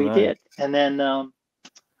 So Oh, he nice. did. And then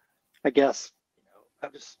I guess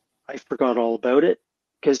I forgot all about it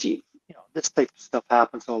because this type of stuff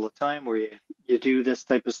happens all the time where you do this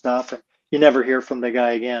type of stuff and you never hear from the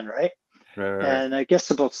guy again, right? Right. And I guess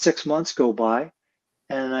about 6 months go by,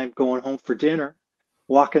 and I'm going home for dinner,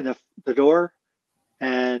 walking the door,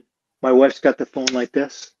 and my wife's got the phone like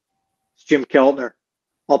this. It's Jim Keltner.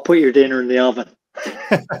 I'll put your dinner in the oven.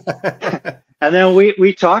 And then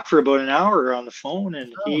we talked for about an hour on the phone,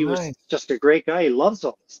 and Oh, he was nice. just a great guy. He loves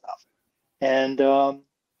all this stuff. And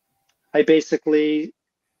I basically,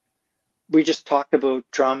 we just talked about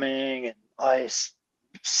drumming and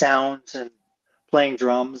sounds and playing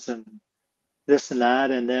drums and this and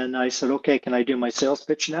that. And then I said, okay, can I do my sales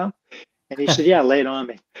pitch now? And he said, yeah, lay it on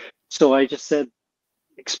me. So I just said,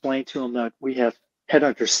 explain to him that we have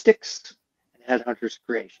Headhunters sticks and Headhunters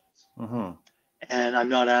creations. Mm-hmm. And I'm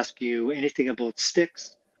not asking you anything about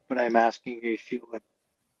sticks, but I'm asking you if you would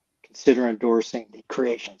consider endorsing the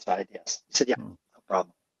creations ideas. He said, yeah, Hmm. no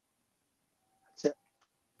problem. That's it.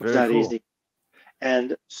 It was Very that cool. easy.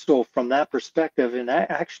 And so from that perspective, and I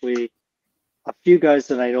actually, a few guys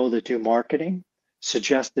that I know that do marketing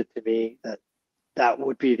suggested to me that that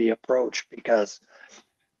would be the approach because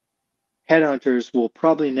Headhunters will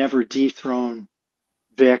probably never dethrone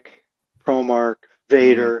Vic, Promark, Mm-hmm.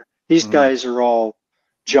 Vader. These Mm-hmm. guys are all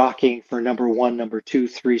jockeying for number one, number two,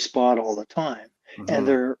 three spot all the time. And Mm-hmm.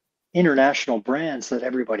 they're international brands that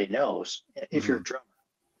everybody knows if you're Mm-hmm. a drummer.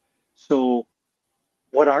 So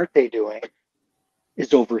what aren't they doing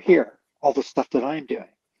is over here, all the stuff that I'm doing.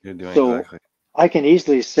 You're doing So exactly. I can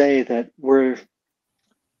easily say that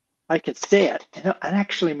I could say it, and it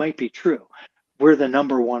actually might be true. We're the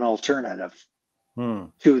number one alternative Hmm.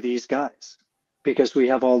 to these guys because we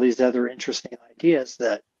have all these other interesting ideas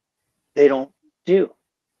that they don't do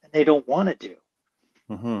and they don't want to do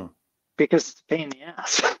Mm-hmm. because it's a pain in the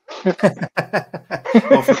ass.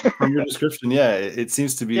 Well, from your description, yeah, it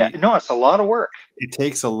seems to Yeah, be. no, it's a lot of work. It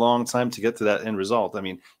takes a long time to get to that end result. I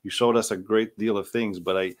mean, you showed us a great deal of things,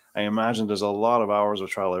 but I imagine there's a lot of hours of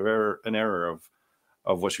trial and error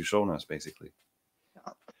of what you've shown us, basically.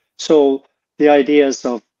 So the ideas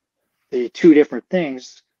of the two different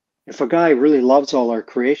things, if a guy really loves all our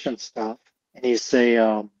creation stuff and he's say,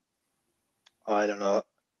 I don't know,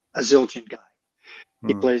 a Zildjian guy,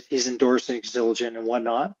 Hmm. he's endorsing Zildjian and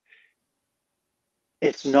whatnot.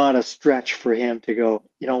 It's not a stretch for him to go,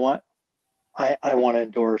 you know what? I want to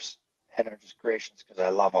endorse Headhunters Creations because I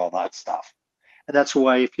love all that stuff. And that's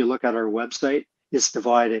why if you look at our website, it's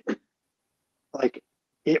divided. Like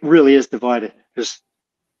it really is divided. There's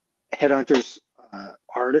Headhunters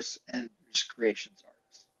artists and there's Creations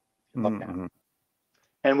artists. If you look at Mm-hmm. it.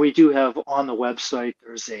 And we do have on the website,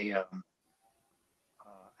 there's an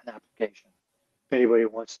application. If anybody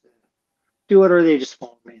wants to do it or they just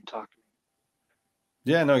phone me and talk to me.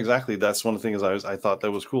 Yeah, no, exactly. That's one of the things I thought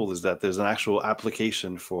that was cool is that there's an actual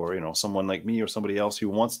application for, someone like me or somebody else who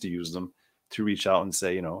wants to use them to reach out and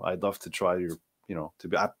say, I'd love to try your,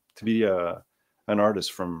 to be an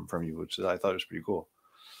artist from you, which I thought was pretty cool.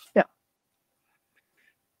 Yeah,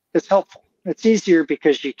 it's helpful. It's easier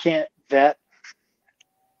because you can't vet.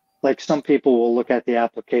 Like some people will look at the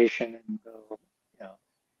application and go, you know,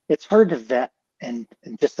 it's hard to vet and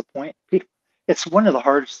disappoint people. It's one of the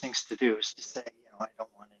hardest things to do is to say, I don't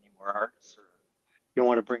want any more artists or you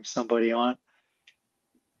want to bring somebody on.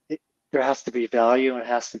 there has to be value and it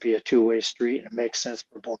has to be a two-way street. It makes sense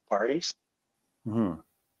for both parties. Mm-hmm.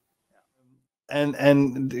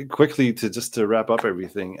 And quickly to wrap up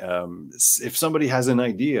everything, if somebody has an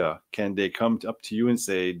idea, can they come up to you and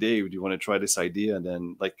say, Dave, do you want to try this idea? And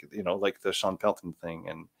then like the Sean Pelton thing,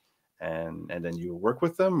 and then you work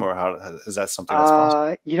with them, or how is that something that's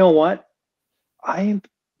possible? You know what? I'm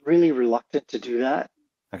really reluctant to do that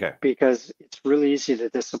Okay. because it's really easy to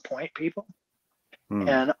disappoint people.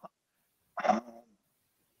 And how to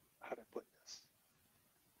put this?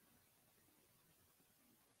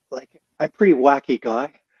 Like, I'm a pretty wacky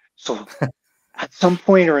guy, so at some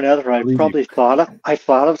point or another, I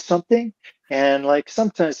thought of something, and like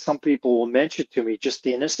sometimes some people will mention to me just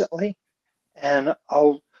innocently, and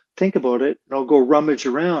I'll think about it and I'll go rummage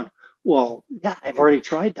around. Well, yeah, I've already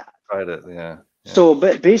tried that. Tried it, yeah. So,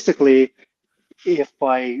 but basically, if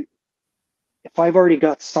I've already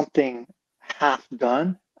got something half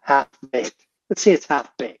done, half baked, let's say it's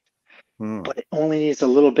half baked, but it only needs a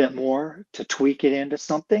little bit more to tweak it into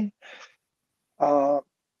something.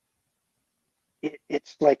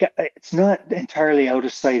 It's like it's not entirely out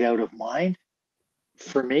of sight, out of mind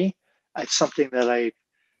for me. It's something that I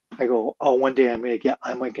go, oh, one day I'm going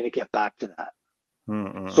to get back to that.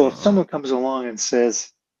 So if someone comes along and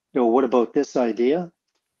says, what about this idea?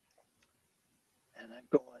 And I'm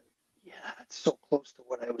going, yeah, it's so close to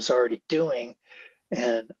what I was already doing,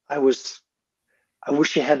 and I wish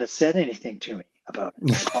you hadn't said anything to me about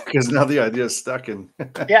it. Because now the idea is stuck in.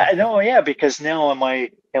 Because now am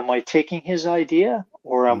I taking his idea,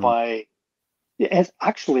 or am I? And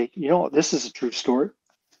actually, this is a true story.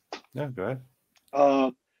 Yeah, go ahead.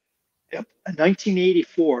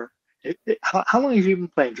 1984. How long have you been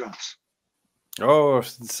playing drums? Oh,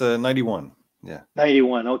 it's 91. Yeah.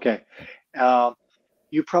 91. Okay.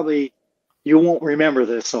 You won't remember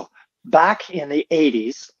this. So back in the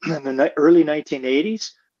 80s, in the early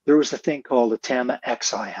 1980s, there was a thing called a Tama X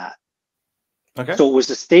hi-hat. Okay. So it was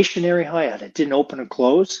a stationary hi-hat. It didn't open and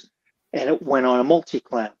close, and it went on a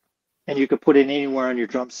multi-clamp, and you could put it anywhere on your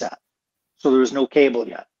drum set. So there was no cable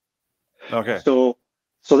yet. Okay. So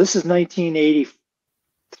this is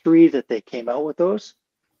 1983 that they came out with those,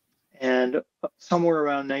 and somewhere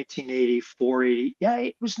around 1984,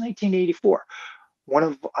 it was 1984.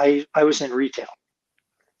 I was in retail.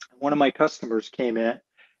 One of my customers came in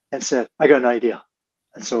and said, I got an idea.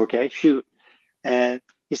 And so, okay, shoot. And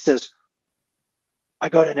he says, I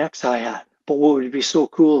got an X hi-hat, but what would be so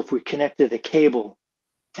cool if we connected a cable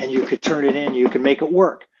and you could turn it in, you could make it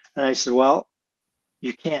work. And I said, well,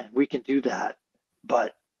 we can do that.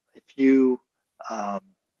 But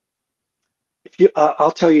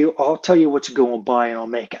I'll tell you what to go and buy, and I'll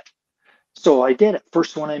make it. So I did it.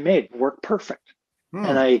 First one I made worked perfect.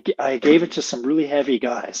 And I gave it to some really heavy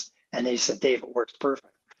guys, and they said, Dave, it works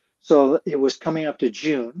perfect. So it was coming up to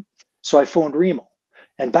June. So I phoned Remo.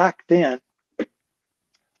 And back then,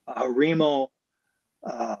 Remo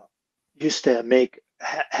used to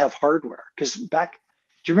have hardware. Because do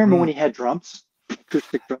you remember when he had drums,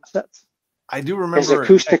 acoustic drum sets? I do remember. His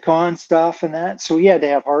Acousticon stuff and that. So he had to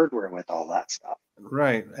have hardware with all that stuff.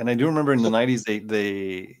 Right. And I do remember in the 90s,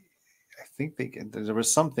 I think there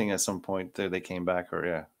was something at some point that they came back, or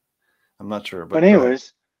yeah, I'm not sure. But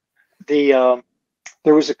anyways, there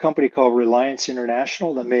was a company called Reliance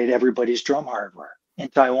International that made everybody's drum hardware in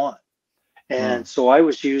Taiwan. And so I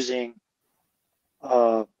was using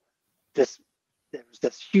there was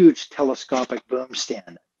this huge telescopic boom stand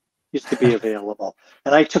that used to be available.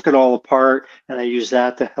 And I took it all apart, and I used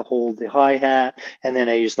that to hold the hi-hat. And then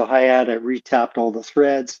I used the hi-hat, I retapped all the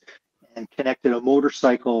threads and connected a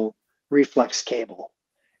motorcycle reflex cable.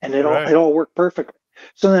 And it all worked perfectly.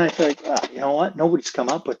 So then I thought, you know what? Nobody's come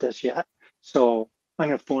up with this yet. So I'm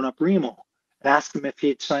going to phone up Remo and ask him if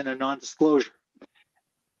he'd sign a non-disclosure.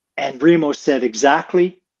 And Remo said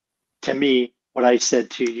exactly to me what I said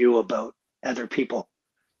to you about other people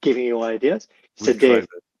giving you ideas. He said, Dave,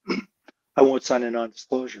 I won't sign a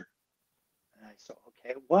non-disclosure. And I said,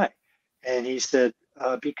 okay, why? And he said,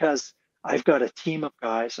 because I've got a team of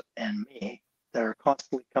guys and me that are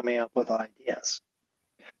constantly coming up with ideas.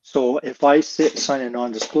 So if I sign a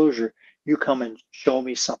non-disclosure, you come and show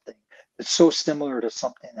me something that's so similar to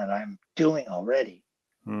something that I'm doing already,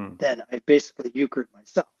 then I basically euchred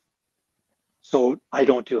myself. So I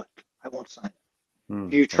don't do it. I won't sign it.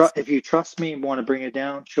 If you trust me and want to bring it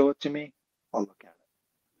down, show it to me, I'll look at it.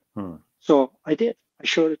 So I did. I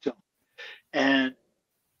showed it to him. And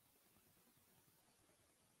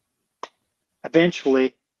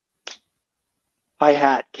eventually,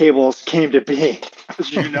 hi-hat cables came to be,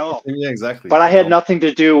 as you know. Yeah, exactly. But I had nothing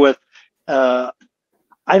to do with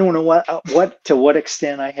I don't know what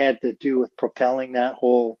extent I had to do with propelling that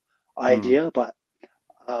whole Mm, idea, but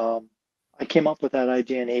I came up with that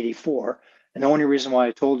idea in '84. And the only reason why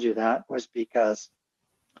I told you that was because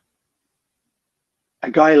a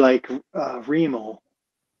guy like Remo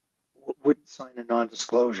wouldn't sign a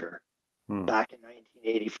non-disclosure mm, back in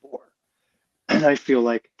 1984. And I feel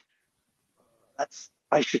like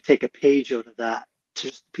I should take a page out of that to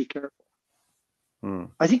just be careful. mm.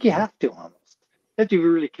 I think you have to almost. You have to be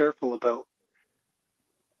really careful about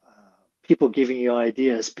people giving you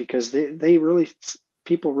ideas because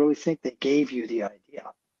people really think they gave you the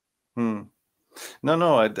idea. Hmm.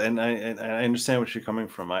 No, and I understand what you're coming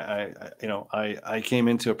from. I came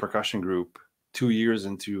into a percussion group 2 years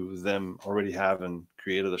into them already having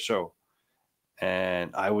created a show,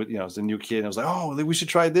 and I would, as a new kid, and I was like, oh, we should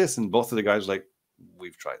try this, and both of the guys were like,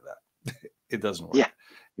 we've tried that, it doesn't work, Yeah,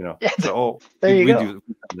 yeah. So There you we go. do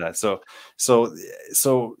that, so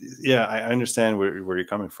yeah, I understand where you're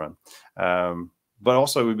coming from, but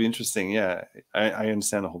also it would be interesting. Yeah, I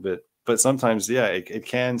understand the whole bit, but sometimes, yeah, it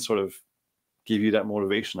can sort of give you that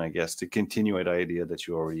motivation, I guess, to continue an idea that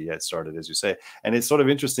you already had started, as you say. And it's sort of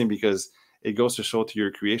interesting because it goes to show to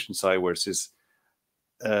your creation side where it's just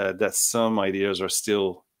that some ideas are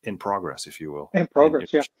still in progress, if you will. In In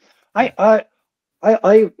progress, yeah. yeah. I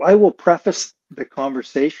I I will preface the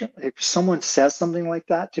conversation. If someone says something like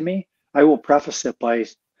that to me, I will preface it by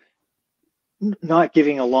not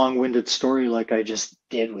giving a long-winded story like I just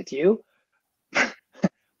did with you,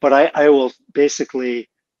 but I will basically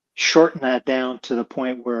shorten that down to the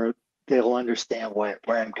point where they'll understand where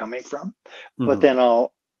I'm coming from. But Mhm. then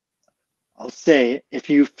I'll say, if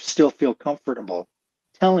you still feel comfortable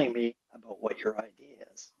telling me about what your idea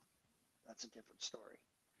is, that's a different story.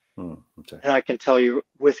 Okay. And I can tell you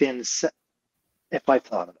if I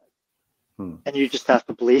thought of it. Hmm. And you just have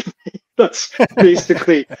to believe me. That's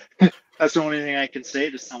basically that's the only thing I can say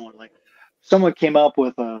to someone. Like someone came up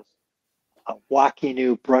with a wacky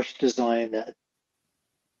new brush design that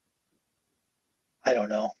I don't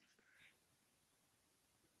know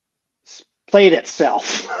played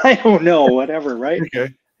itself. I don't know, whatever, right?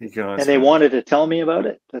 Okay. You can And they understand. wanted to tell me about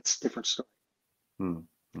it. That's a different story. Hmm.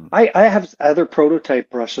 Hmm. I have other prototype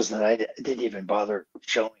brushes that I didn't even bother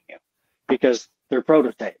showing you because they're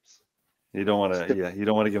prototypes. You don't want to, yeah, you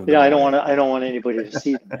don't want to give Yeah, them away. I don't want anybody to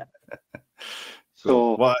see them yet. Cool.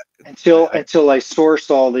 So Well, I until I source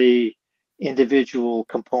all the individual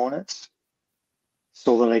components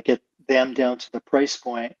so that I get them down to the price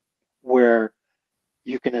point where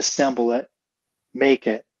you can assemble it, make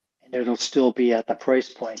it, and it'll still be at the price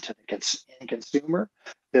point to the end consumer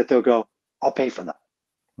that they'll go, I'll pay for that.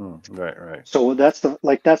 right. So that's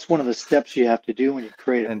one of the steps you have to do when you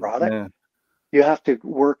create a And product. yeah. You have to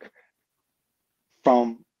work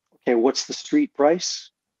from, okay, what's the street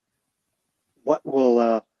price? What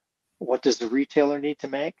will what does the retailer need to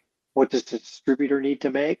make? What does the distributor need to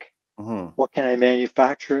make? Mhm. What can I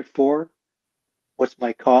manufacture it for? What's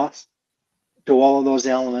my cost? Do all of those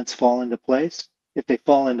elements fall into place? If they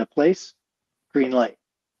fall into place, green light.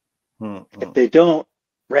 Hmm. If they don't,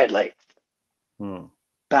 red light. Hmm.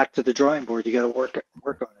 Back to the drawing board. You got to work on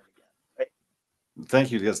it again. Right?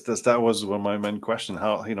 Thank you. Because that was one of my main question.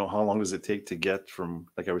 How long does it take to get from,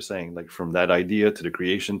 like I was saying, like from that idea to the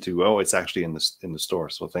creation to, oh, it's actually in the store.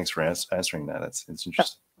 So thanks for answering that. It's Yeah.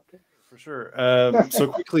 interesting. For sure. So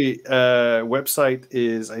quickly, website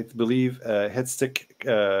is, I believe,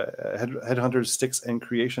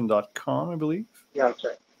 headhunterssticksandcreation.com, I believe. Yeah, that's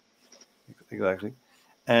right. Exactly.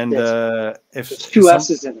 And Yes. if There's two some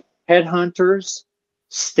S's in it. Headhunters,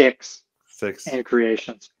 sticks, six, and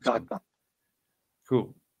creations.com.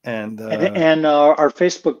 cool. And And our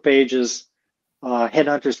Facebook page is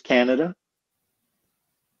Headhunters Canada,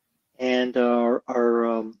 and our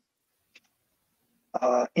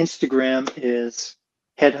Instagram is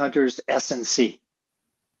Headhunters SNC.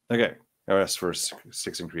 okay, oh, that's for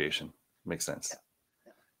sticks and creation. Makes sense.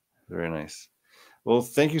 Yeah. Very nice. Well,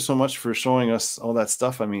 thank you so much for showing us all that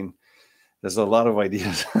stuff. I mean, there's a lot of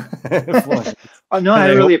ideas flowing. Oh, no, I And I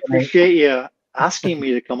hope really appreciate you asking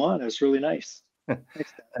me to come on. It was really nice.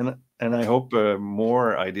 Thanks, Dan. and I hope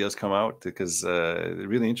more ideas come out because they're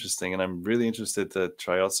really interesting, and I'm really interested to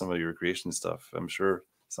try out some of your creation stuff. I'm sure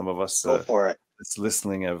some of us Go for it. that's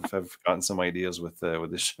listening have gotten some ideas with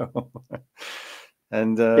the show.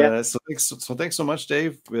 And Yeah. thanks so much,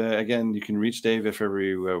 Dave. Again, you can reach Dave if ever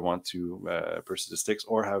you want to pursue the sticks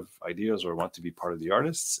or have ideas or want to be part of the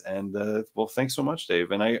artists. And well, thanks so much,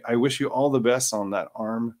 Dave. And I wish you all the best on that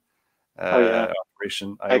arm Oh, yeah.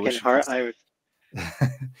 operation. I I can wish you could. hard.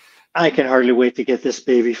 I I can hardly wait to get this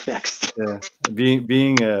baby fixed. Yeah,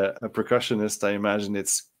 being a percussionist, I imagine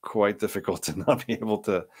it's quite difficult to not be able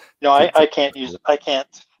to. No, I can't use. I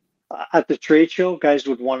can't. At the trade show, guys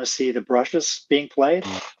would want to see the brushes being played.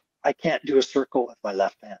 I can't do a circle with my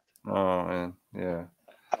left hand. Oh man, yeah.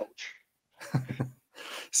 Ouch.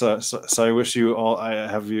 So I wish you all. I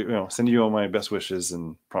have send you all my best wishes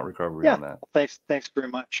and prompt recovery on that. Thanks very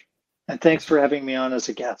much, and thanks for having me on as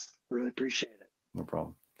a guest. Really appreciate it. No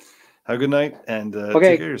problem. Have a good night and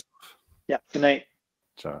Okay. take care of yourself. Yeah. Good night.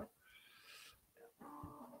 Ciao.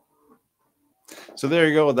 So there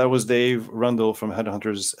you go. That was Dave Rundle from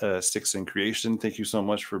Headhunters Sticks and Creation. Thank you so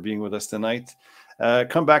much for being with us tonight.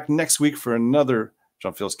 Come back next week for another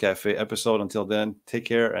Drumfills Cafe episode. Until then, take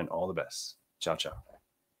care and all the best. Ciao, ciao.